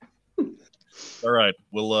that. All right,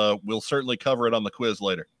 we'll certainly cover it on the quiz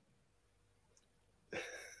later.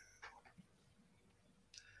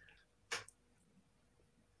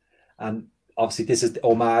 And obviously, this is the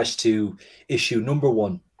homage to issue number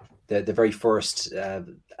 1, the very first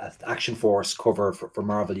Action Force cover for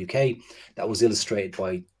Marvel UK that was illustrated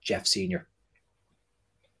by Jeff Senior.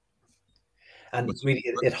 And really,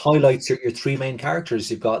 it highlights your 3 main characters.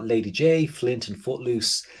 You've got Lady J, Flint, and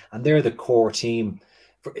Footloose, and they're the core team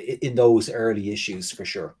in those early issues for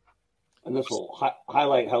sure. And this will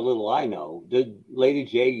highlight how little I know. Did Lady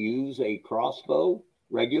J use a crossbow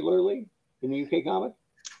regularly in the UK comic?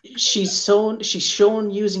 She's shown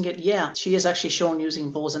using it. Yeah, she is actually shown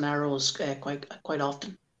using bows and arrows quite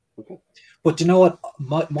often. Okay. But you know what?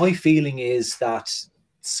 My feeling is that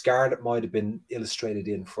Scarlet might have been illustrated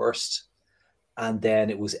in first, and then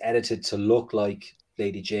it was edited to look like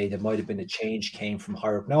Lady J. There might have been a change came from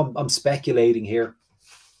higher up. Now I'm speculating here,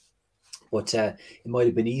 but it might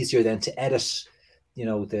have been easier then to edit,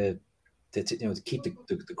 to keep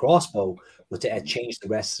the crossbow, but to change the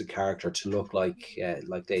rest of the character to look like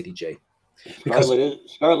Lady J.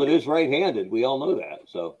 Scarlet is right-handed. We all know that.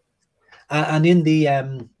 So, and in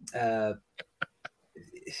the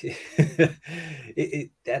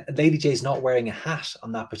Lady J is not wearing a hat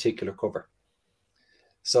on that particular cover.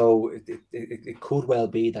 So it could well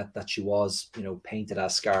be that she was, painted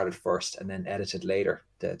as Scarlet first and then edited later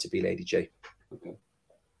to be Lady J. Okay.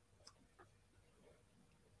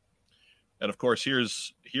 And of course,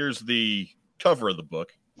 here's the cover of the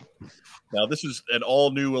book. Now, this is an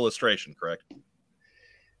all-new illustration, correct?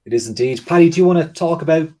 It is indeed. Paddy, do you want to talk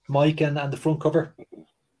about Mike and the front cover?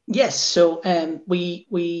 Yes. So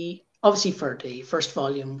we obviously for the first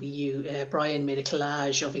volume, Brian made a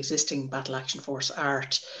collage of existing Battle Action Force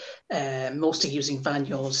art, mostly using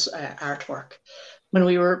Vanyo's artwork. When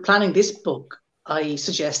we were planning this book, I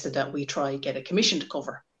suggested that we try get a commissioned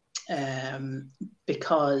cover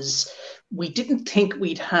because we didn't think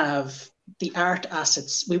we'd have the art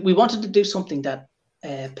assets. We wanted to do something that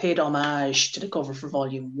paid homage to the cover for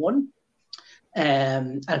Volume 1.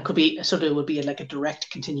 And could be so there would be like a direct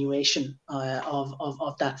continuation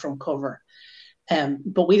of that front cover,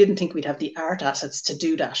 but we didn't think we'd have the art assets to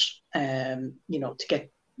do that. To get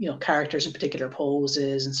characters in particular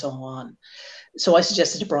poses and so on. So I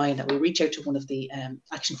suggested to Brian that we reach out to one of the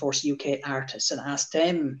Action Force UK artists and ask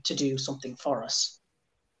them to do something for us.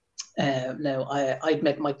 Now, I'd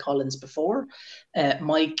met Mike Collins before.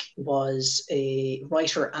 Mike was a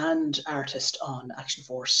writer and artist on Action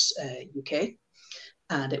Force UK,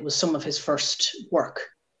 and it was some of his first work.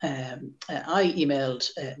 I emailed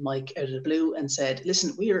Mike out of the blue and said,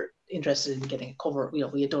 listen, we're interested in getting a cover.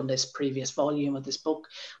 We had done this previous volume of this book.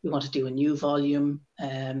 We want to do a new volume,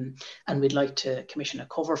 and we'd like to commission a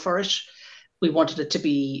cover for it. We wanted it to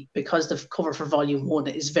be, because the cover for Volume 1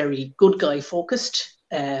 is very good guy focused,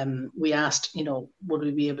 we asked, would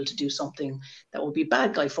we be able to do something that would be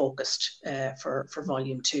bad guy focused for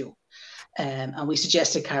Volume 2? And we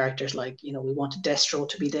suggested characters like, we wanted Destro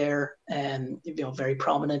to be there, very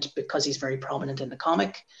prominent because he's very prominent in the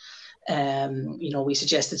comic. We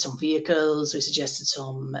suggested some vehicles, we suggested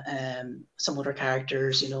some other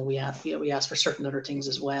characters. We asked for certain other things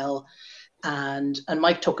as well. And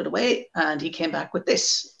Mike took it away and he came back with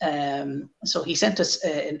this. So he sent us,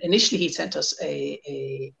 initially he sent us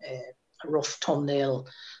a rough thumbnail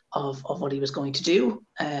of what he was going to do.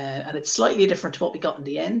 And it's slightly different to what we got in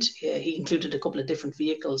the end. He included a couple of different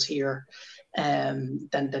vehicles here than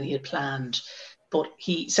he had planned. But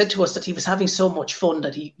he said to us that he was having so much fun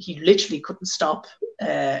that he literally couldn't stop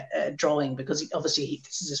drawing, because obviously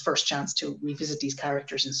this is his first chance to revisit these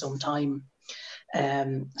characters in some time.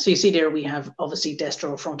 So you see there we have obviously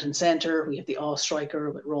Destro front and center. We have the Awe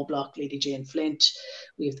Striker with Roblox, Lady Jane Flint.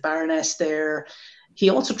 We have the Baroness there. He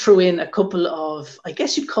also threw in a couple of, I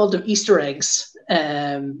guess you'd call them Easter eggs.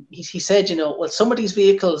 He said, well, some of these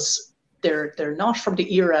vehicles, they're not from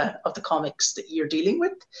the era of the comics that you're dealing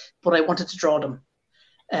with, but I wanted to draw them.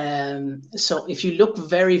 So if you look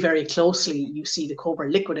very, very closely, you see the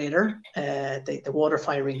Cobra Liquidator, the water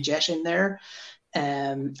firing jet in there.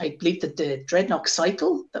 I believe that the Dreadnought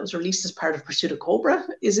cycle that was released as part of Pursuit of Cobra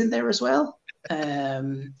is in there as well.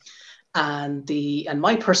 And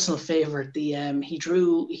my personal favorite, he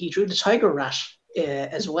drew the Tiger Rat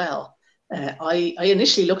as well. I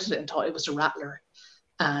initially looked at it and thought it was a Rattler,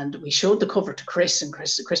 and we showed the cover to Chris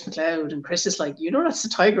McLeod, and Chris is like, that's the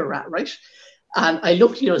Tiger Rat, right? And I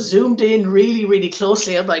looked, zoomed in really, really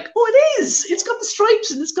closely. I'm like, oh, it is. It's got the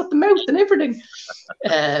stripes and it's got the mouth and everything.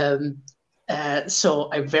 So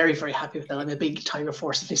I'm very, very happy with that. I'm a big Tiger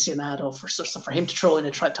Force aficionado. For him to throw in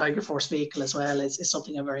a Tiger Force vehicle as well is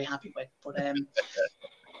something I'm very happy with. But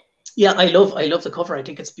yeah, I love the cover. I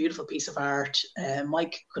think it's a beautiful piece of art.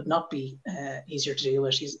 Mike could not be easier to deal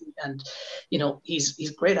with. He's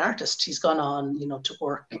a great artist. He's gone on, to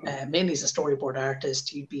work mainly as a storyboard artist.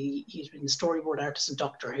 He's been a storyboard artist in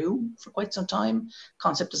Doctor Who for quite some time.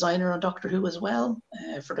 Concept designer on Doctor Who as well,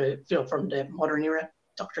 from the modern era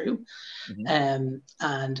Doctor Who. Mm-hmm.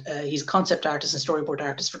 And he's a concept artist and storyboard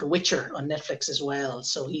artist for The Witcher on Netflix as well.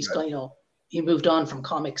 So he's he moved on from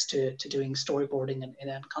comics to doing storyboarding and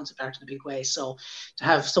concept art in a big way. So to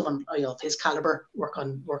have someone of his caliber work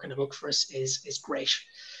on a book for us is great.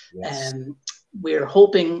 Yes. We're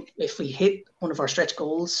hoping if we hit one of our stretch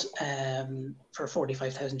goals for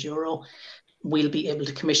 €45,000, we'll be able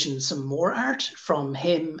to commission some more art from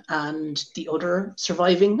him and the other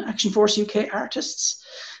surviving Action Force UK artists.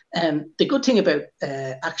 The good thing about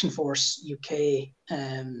Action Force UK,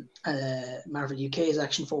 Marvel UK's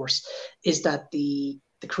Action Force, is that the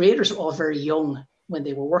creators were all very young when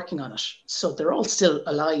they were working on it. So they're all still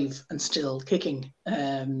alive and still kicking,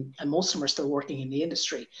 and most of them are still working in the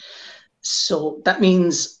industry. So that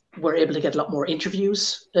means we're able to get a lot more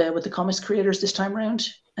interviews with the comics creators this time around.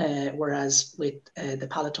 Whereas with the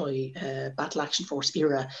Palitoy Battle Action Force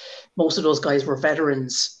era, most of those guys were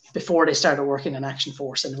veterans before they started working on Action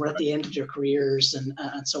Force and were at the end of their careers and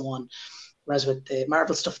so on. Whereas with the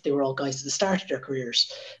Marvel stuff, they were all guys at the start of their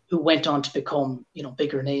careers who went on to become,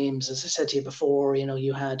 bigger names. As I said to you before,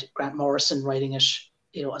 you had Grant Morrison writing it,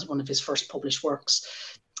 as one of his first published works.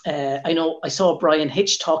 I know I saw Brian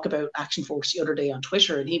Hitch talk about Action Force the other day on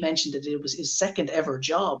Twitter, and he mentioned that it was his second ever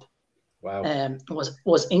job. Wow.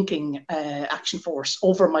 Was inking Action Force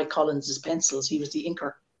over Mike Collins's pencils. He was the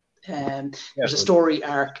inker. There's a story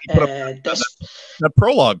arc. That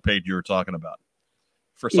prologue page you were talking about.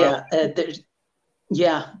 There's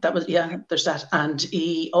that. And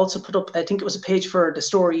he also put up, I think it was a page for the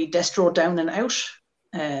story Destro Down and Out.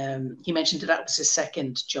 He mentioned that was his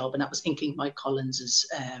second job, and that was inking Mike Collins's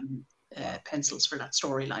pencils for that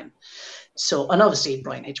storyline. So, and obviously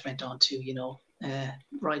Brian Hitch went on to,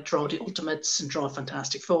 draw the Ultimates and draw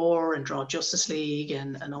Fantastic Four and draw Justice League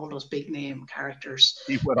and all those big name characters.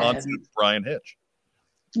 He went on to Brian Hitch.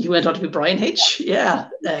 He went on to be Brian Hitch, yeah.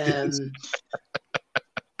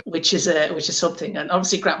 Which is something. And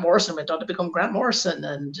obviously Grant Morrison went on to become Grant Morrison.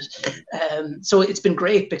 And so it's been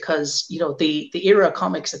great because, the era of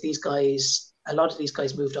comics that a lot of these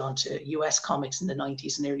guys moved on to US comics in the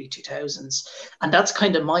 90s and early 2000s. And that's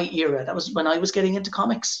kind of my era. That was when I was getting into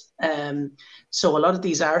comics. So a lot of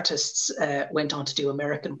these artists went on to do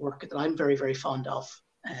American work that I'm very, very fond of.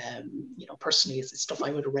 Personally, it's stuff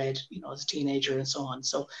I would have read, as a teenager and so on.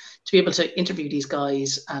 So to be able to interview these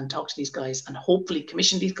guys and talk to these guys and hopefully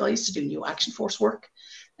commission these guys to do new Action Force work,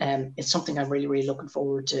 it's something I'm really, really looking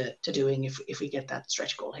forward to doing if we get that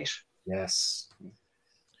stretch goal hit. Yes.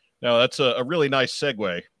 Now, that's a really nice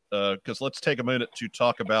segue because let's take a minute to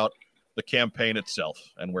talk about the campaign itself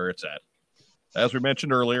and where it's at. As we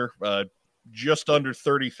mentioned earlier, just under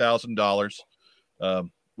 $30,000,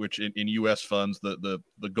 which in U.S. funds, the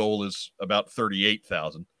goal is about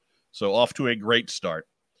 $38,000. So off to a great start.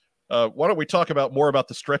 Why don't we talk more about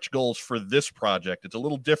the stretch goals for this project? It's a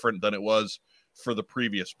little different than it was for the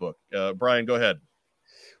previous book. Brian, go ahead.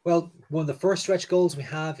 Well, one of the first stretch goals we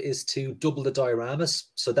have is to double the dioramas.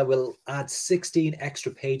 So that will add 16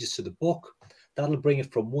 extra pages to the book. That'll bring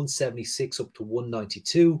it from 176 up to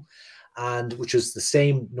 192, and which is the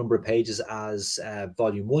same number of pages as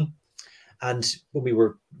Volume 1. And when we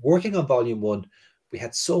were working on Volume 1, we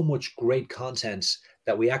had so much great content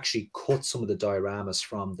that we actually cut some of the dioramas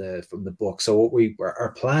from the book. So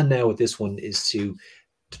our plan now with this one is to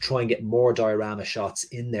try and get more diorama shots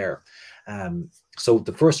in there. So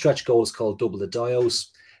the first stretch goal is called Double the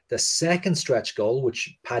Dios. The second stretch goal,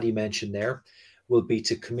 which Paddy mentioned there, will be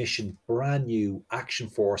to commission brand new Action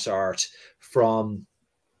Force art from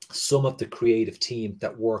some of the creative team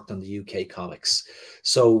that worked on the UK comics.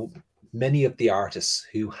 So many of the artists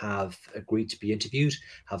who have agreed to be interviewed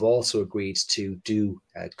have also agreed to do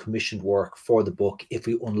commissioned work for the book if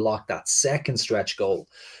we unlock that second stretch goal,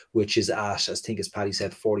 which is at, I think as Paddy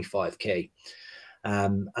said, 45k.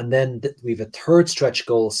 And then we have a third stretch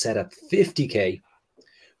goal set at 50k,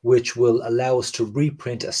 which will allow us to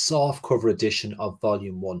reprint a soft cover edition of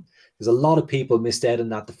Volume 1. Because a lot of people missed out on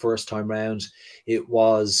that the first time round. It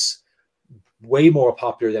was way more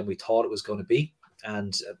popular than we thought it was going to be.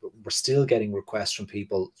 And we're still getting requests from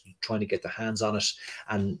people trying to get their hands on it.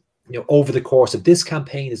 And over the course of this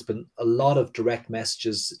campaign, there's been a lot of direct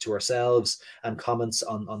messages to ourselves and comments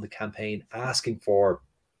on the campaign asking for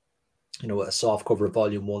a soft cover of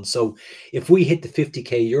Volume 1. So if we hit the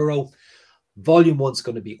 50k euro, Volume 1 is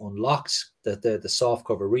going to be unlocked, the soft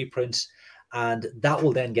cover reprint, and that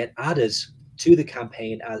will then get added to the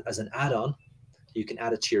campaign as an add-on. You can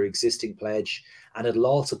add it to your existing pledge, and it'll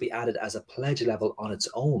also be added as a pledge level on its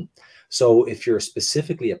own. So if you're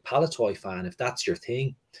specifically a Palitoy fan, if that's your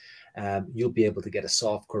thing, you'll be able to get a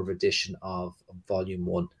soft cover edition of Volume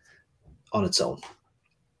 1 on its own.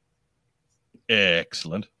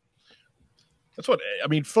 Excellent. That's what I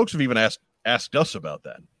mean. Folks have even asked us about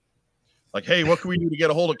that. Like, hey, what can we do to get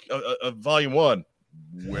a hold of Volume 1?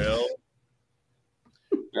 Well,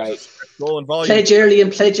 right. Pledge early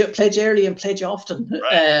and pledge early and pledge often.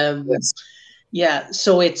 Right. Yes. Yeah,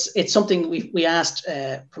 so it's something we asked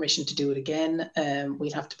permission to do it again.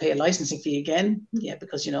 We'd have to pay a licensing fee again,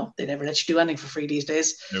 because they never let you do anything for free these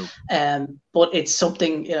days. No. But it's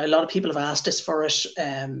something a lot of people have asked us for it.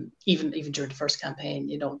 Even during the first campaign,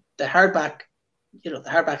 the hardback. The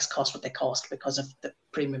hardbacks cost what they cost because of the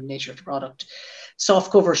premium nature of the product.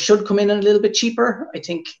 Soft cover should come in a little bit cheaper. I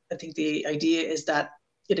think the idea is that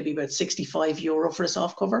it'll be about 65 euro for a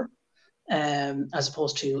soft cover, as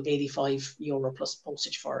opposed to 85 euro plus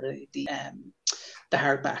postage for the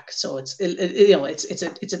hardback. So it's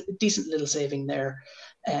a decent little saving there.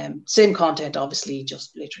 Same content, obviously,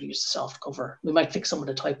 just literally use the soft cover. We might fix some of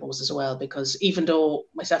the typos as well, because even though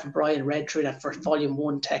myself and Brian read through that first Volume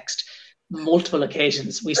 1 text multiple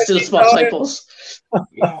occasions, we still spot typos.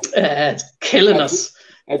 It's killing us.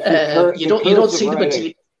 You don't see them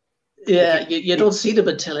until you don't see them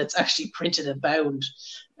until it's actually printed and bound.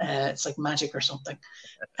 It's like magic or something.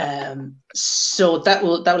 So that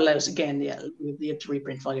will allow us again. We'll be able to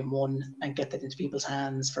reprint Volume 1 and get that into people's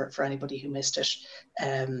hands for anybody who missed it.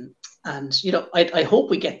 And I hope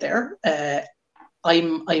we get there.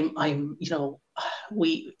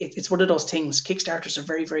 It's one of those things. Kickstarters are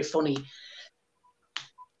very, very funny.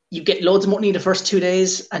 You get loads of money the first 2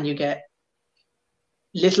 days, and you get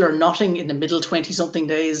little or nothing in the middle 20-something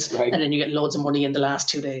days, right. And then you get loads of money in the last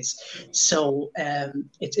 2 days. So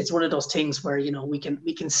it's one of those things where we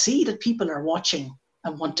can see that people are watching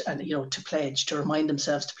and want to pledge, to remind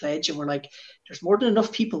themselves to pledge, and we're like, there's more than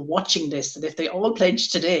enough people watching this that if they all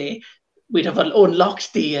pledged today, we'd have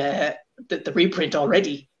unlocked the reprint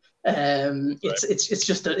already. It's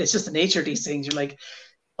just the nature of these things. You're like,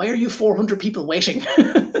 why are you 400 people waiting?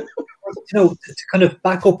 To kind of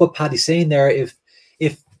back up what Paddy's saying there, if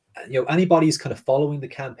anybody's kind of following the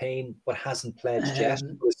campaign but hasn't pledged yet,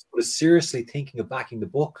 was seriously thinking of backing the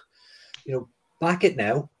book, back it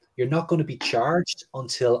now. You're not going to be charged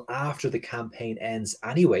until after the campaign ends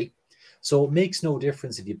anyway, so it makes no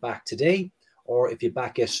difference if you back today or if you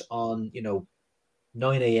back it on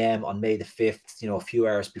 9 a.m. on May the 5th, a few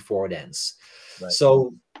hours before it ends. Right.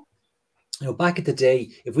 So, back at the day,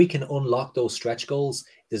 if we can unlock those stretch goals,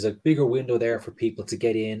 there's a bigger window there for people to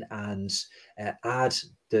get in and add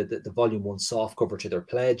the Volume 1 soft cover to their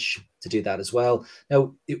pledge, to do that as well.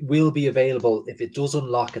 Now, it will be available if it does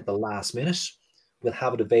unlock at the last minute. We'll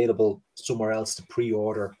have it available somewhere else to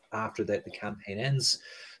pre-order after the campaign ends.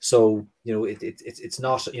 So, it's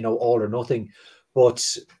not, all or nothing,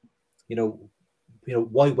 but,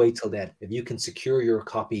 why wait till then? If you can secure your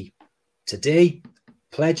copy today,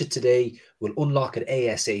 pledge it today, we'll unlock it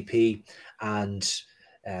ASAP, and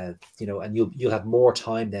and you'll have more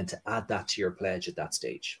time then to add that to your pledge at that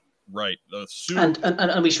stage. Right.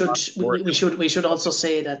 And we should also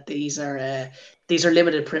say that these are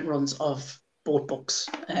limited print runs of both books.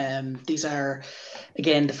 These are,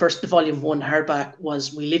 again, the Volume 1 hardback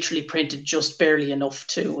we literally printed just barely enough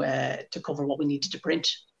to cover what we needed to print.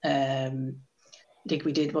 I think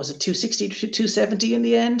we did, was it 260 to 270 in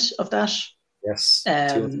the end of that? Yes.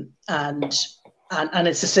 And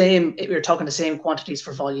it's the same. We're talking the same quantities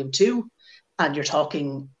for Volume 2, and you're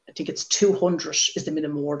talking, I think it's 200 is the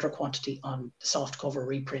minimum order quantity on the soft cover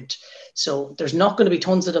reprint. So there's not going to be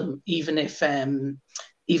tons of them, even if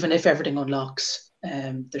everything unlocks.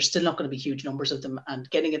 There's still not going to be huge numbers of them, and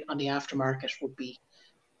getting it on the aftermarket would be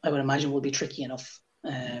I would imagine will be tricky enough.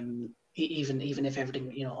 Even if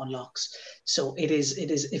everything unlocks. So it is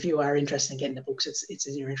if you are interested in getting the books, it's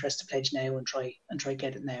in your interest to pledge now and try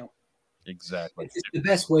get it now. Exactly. It's the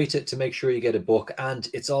best way to make sure you get a book, and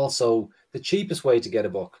it's also the cheapest way to get a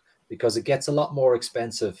book because it gets a lot more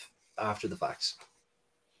expensive after the fact.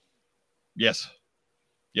 Yes.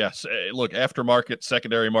 Look, aftermarket,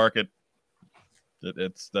 secondary market.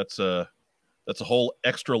 That's a whole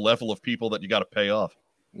extra level of people that you got to pay off.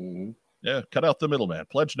 Mm-hmm. Yeah, cut out the middleman.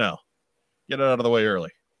 Pledge now. Get it out of the way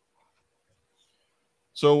early.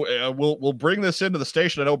 So we'll bring this into the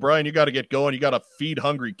station. I know, Brian, you got to get going. You got to feed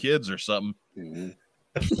hungry kids or something. Mm-hmm.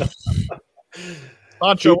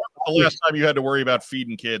 Pancho, when was the last time you had to worry about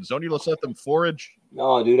feeding kids? Don't you let them forage?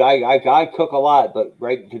 No, dude, I cook a lot, but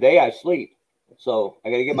right today I sleep. So I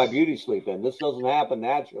got to get my beauty sleep in. This doesn't happen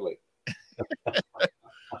naturally.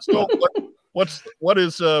 So what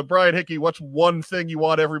is Brian Hickey? What's one thing you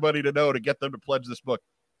want everybody to know to get them to pledge this book?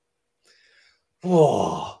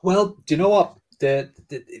 Oh, well, do you know what?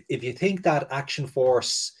 If you think that Action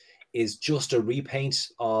Force is just a repaint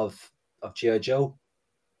of G.I. Joe,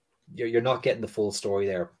 you're not getting the full story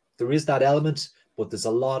there. There is that element, but there's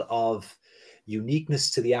a lot of uniqueness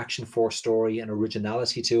to the Action Force story and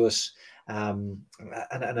originality to it, and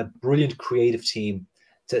a brilliant creative team.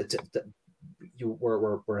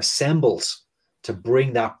 We're assembled to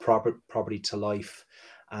bring that property to life.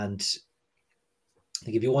 And I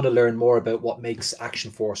think if you want to learn more about what makes Action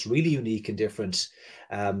Force really unique and different,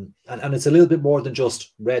 and it's a little bit more than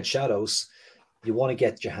just Red Shadows, you want to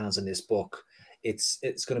get your hands on this book. It's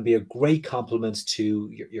going to be a great complement to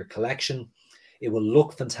your collection. It will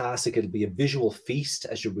look fantastic. It'll be a visual feast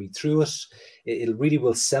as you read through it. It really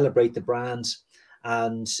will celebrate the brand,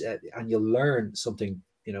 and you'll learn something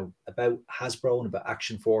about Hasbro and about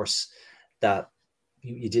Action Force that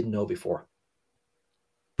you didn't know before.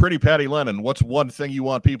 Pretty Patty Lennon, what's one thing you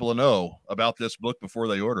want people to know about this book before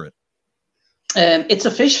they order it? It's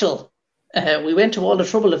official. We went to all the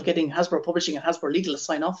trouble of getting Hasbro Publishing and Hasbro Legal to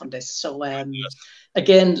sign off on this. So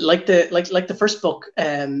again, like the first book,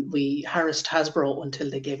 we harassed Hasbro until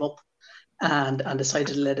they gave up and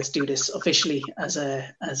decided to let us do this officially as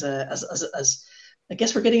I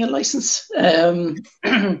guess we're getting a license.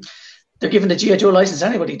 They're giving the G.I. Joe license to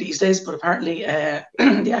anybody these days, but apparently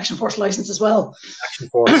the Action Force license as well. Action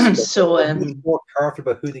Force. So more careful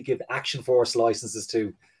about who they give Action Force licenses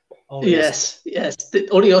to. Yes.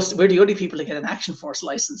 Only us. We're the only people to get an Action Force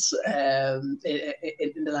license in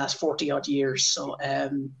the last 40 odd years. So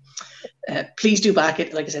please do back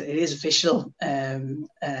it. Like I said, it is official, and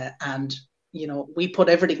we put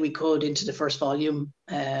everything we could into the first volume.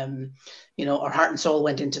 Our heart and soul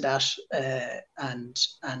went into that,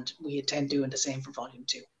 and we intend doing the same for volume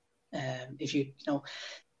 2.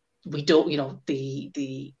 We don't,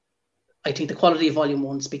 I think the quality of volume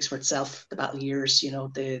 1 speaks for itself. The battle years,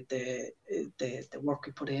 the work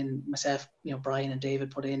we put in, myself, Brian and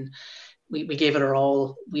David put in, we gave it our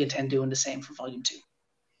all. We intend doing the same for volume 2.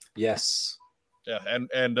 Yes. Yeah,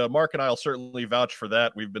 and Mark and I will certainly vouch for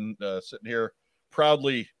that. We've been sitting here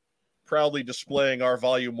proudly displaying our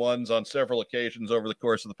volume 1s on several occasions over the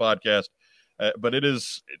course of the podcast. But it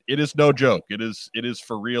is no joke. It is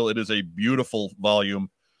for real. It is a beautiful volume.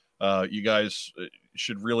 You guys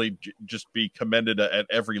should really just be commended at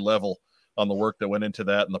every level on the work that went into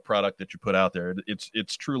that and the product that you put out there.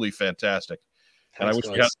 It's truly fantastic. Thanks,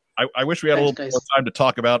 and I wish we had a little more time to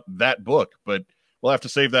talk about that book, but we'll have to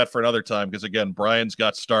save that for another time because, again, Brian's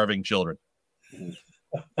got starving children.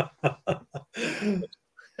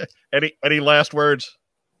 Any last words?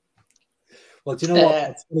 Well, do you know what?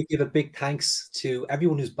 I just want to give a big thanks to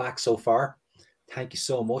everyone who's back so far. Thank you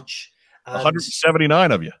so much. And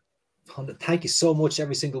 179 of you. Thank you so much,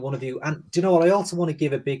 every single one of you. And do you know what? I also want to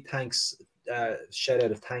give a big thanks, shout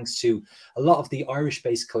out of thanks to a lot of the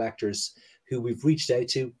Irish-based collectors who we've reached out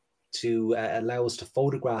to allow us to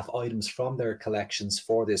photograph items from their collections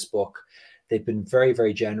for this book. They've been very,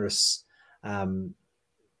 very generous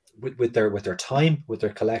with their time, with their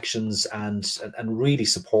collections, and really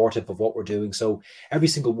supportive of what we're doing. So every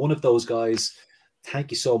single one of those guys,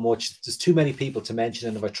 thank you so much. There's too many people to mention,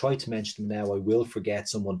 and if I try to mention them now, I will forget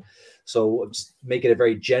someone. So I'll just make it a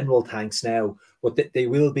very general thanks now, but they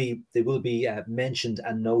will be mentioned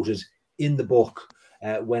and noted in the book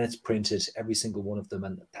when it's printed, every single one of them.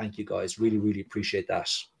 And thank you guys. Really, really appreciate that.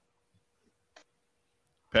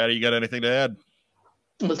 Patty, you got anything to add?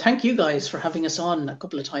 Well, thank you guys for having us on a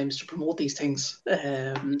couple of times to promote these things.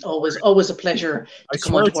 Always a pleasure to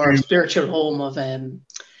come onto our spiritual home of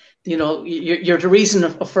you're the reason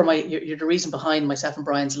you're the reason behind myself and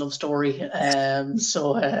Brian's love story.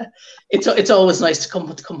 So it's always nice to come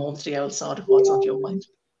home to the outside of what's on Joe Mind.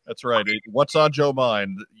 That's right. What's on Joe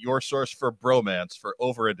Mind? Your source for bromance for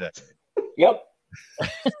over a decade. Yep.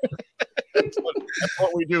 That's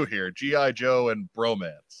what we do here. G.I. Joe and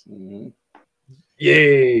bromance. Mm-hmm.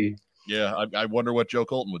 Yay! Yeah, I wonder what Joe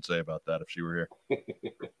Colton would say about that if she were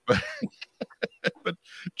here. But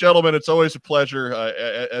gentlemen, it's always a pleasure.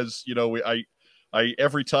 As you know, I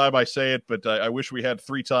every time I say it, but I wish we had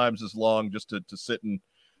 3 times as long just to sit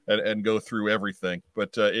and go through everything. But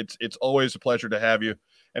it's always a pleasure to have you.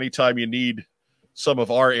 Anytime you need some of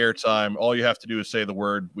our airtime, all you have to do is say the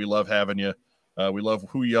word. We love having you. We love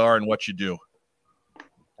who you are and what you do.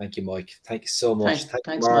 Thank you, Mike. Thank you so much.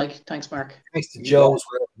 Thanks, Mike. Thanks, Mark. Thanks to Joe as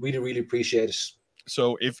well. Really, really appreciate it.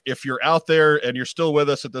 So if you're out there and you're still with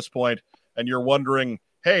us at this point and you're wondering,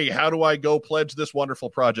 hey, how do I go pledge this wonderful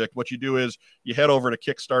project? What you do is you head over to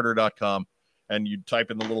Kickstarter.com and you type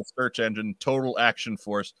in the little search engine, Total Action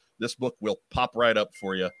Force. This book will pop right up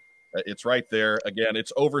for you. It's right there. Again,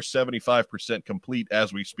 it's over 75% complete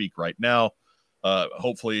as we speak right now.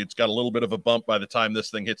 Hopefully it's got a little bit of a bump by the time this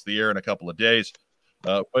thing hits the air in a couple of days.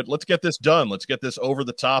 But let's get this done. Let's get this over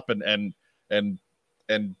the top and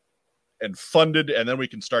funded, and then we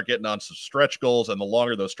can start getting on some stretch goals. And the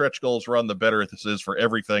longer those stretch goals run, the better this is for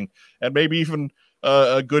everything. And maybe even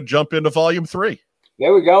a good jump into Volume 3.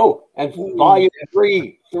 There we go. And Volume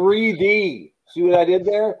 3, 3D. See what I did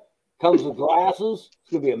there? Comes with glasses.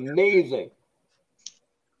 It's going to be amazing.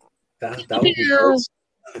 That would be cool.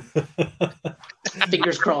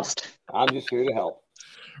 Fingers crossed. I'm just here to help.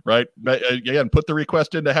 Right. Again, put the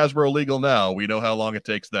request into Hasbro Legal now. We know how long it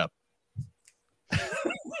takes them.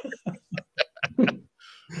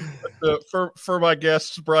 For my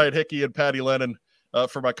guests, Brian Hickey and Patty Lennon,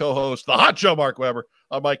 for my co-host, the hot Joe Mark Weber,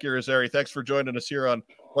 I'm Mike Irizarry. Thanks for joining us here on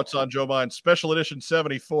What's on Joe Mind, Special Edition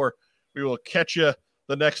 74. We will catch you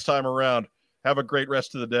the next time around. Have a great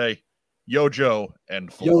rest of the day. Yo, Joe,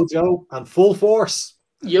 and full Yo, Joe, and full force.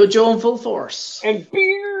 Yo, Joe, and full force. And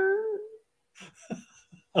beer.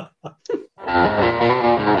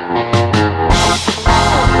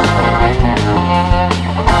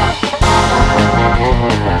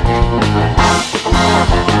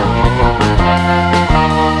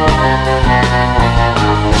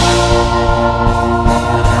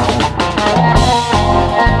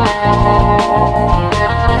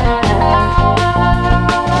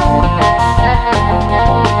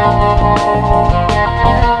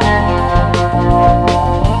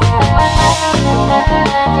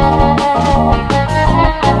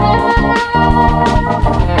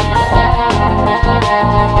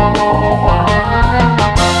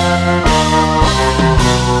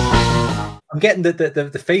 I'm getting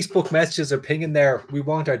the Facebook messages are pinging there. We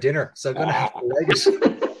want our dinner, so I'm gonna have to leg it.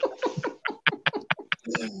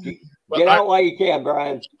 Get out while you can,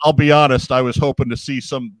 Brian. I'll be honest. I was hoping to see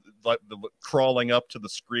some like crawling up to the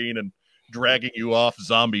screen and dragging you off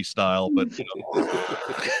zombie style, but you know.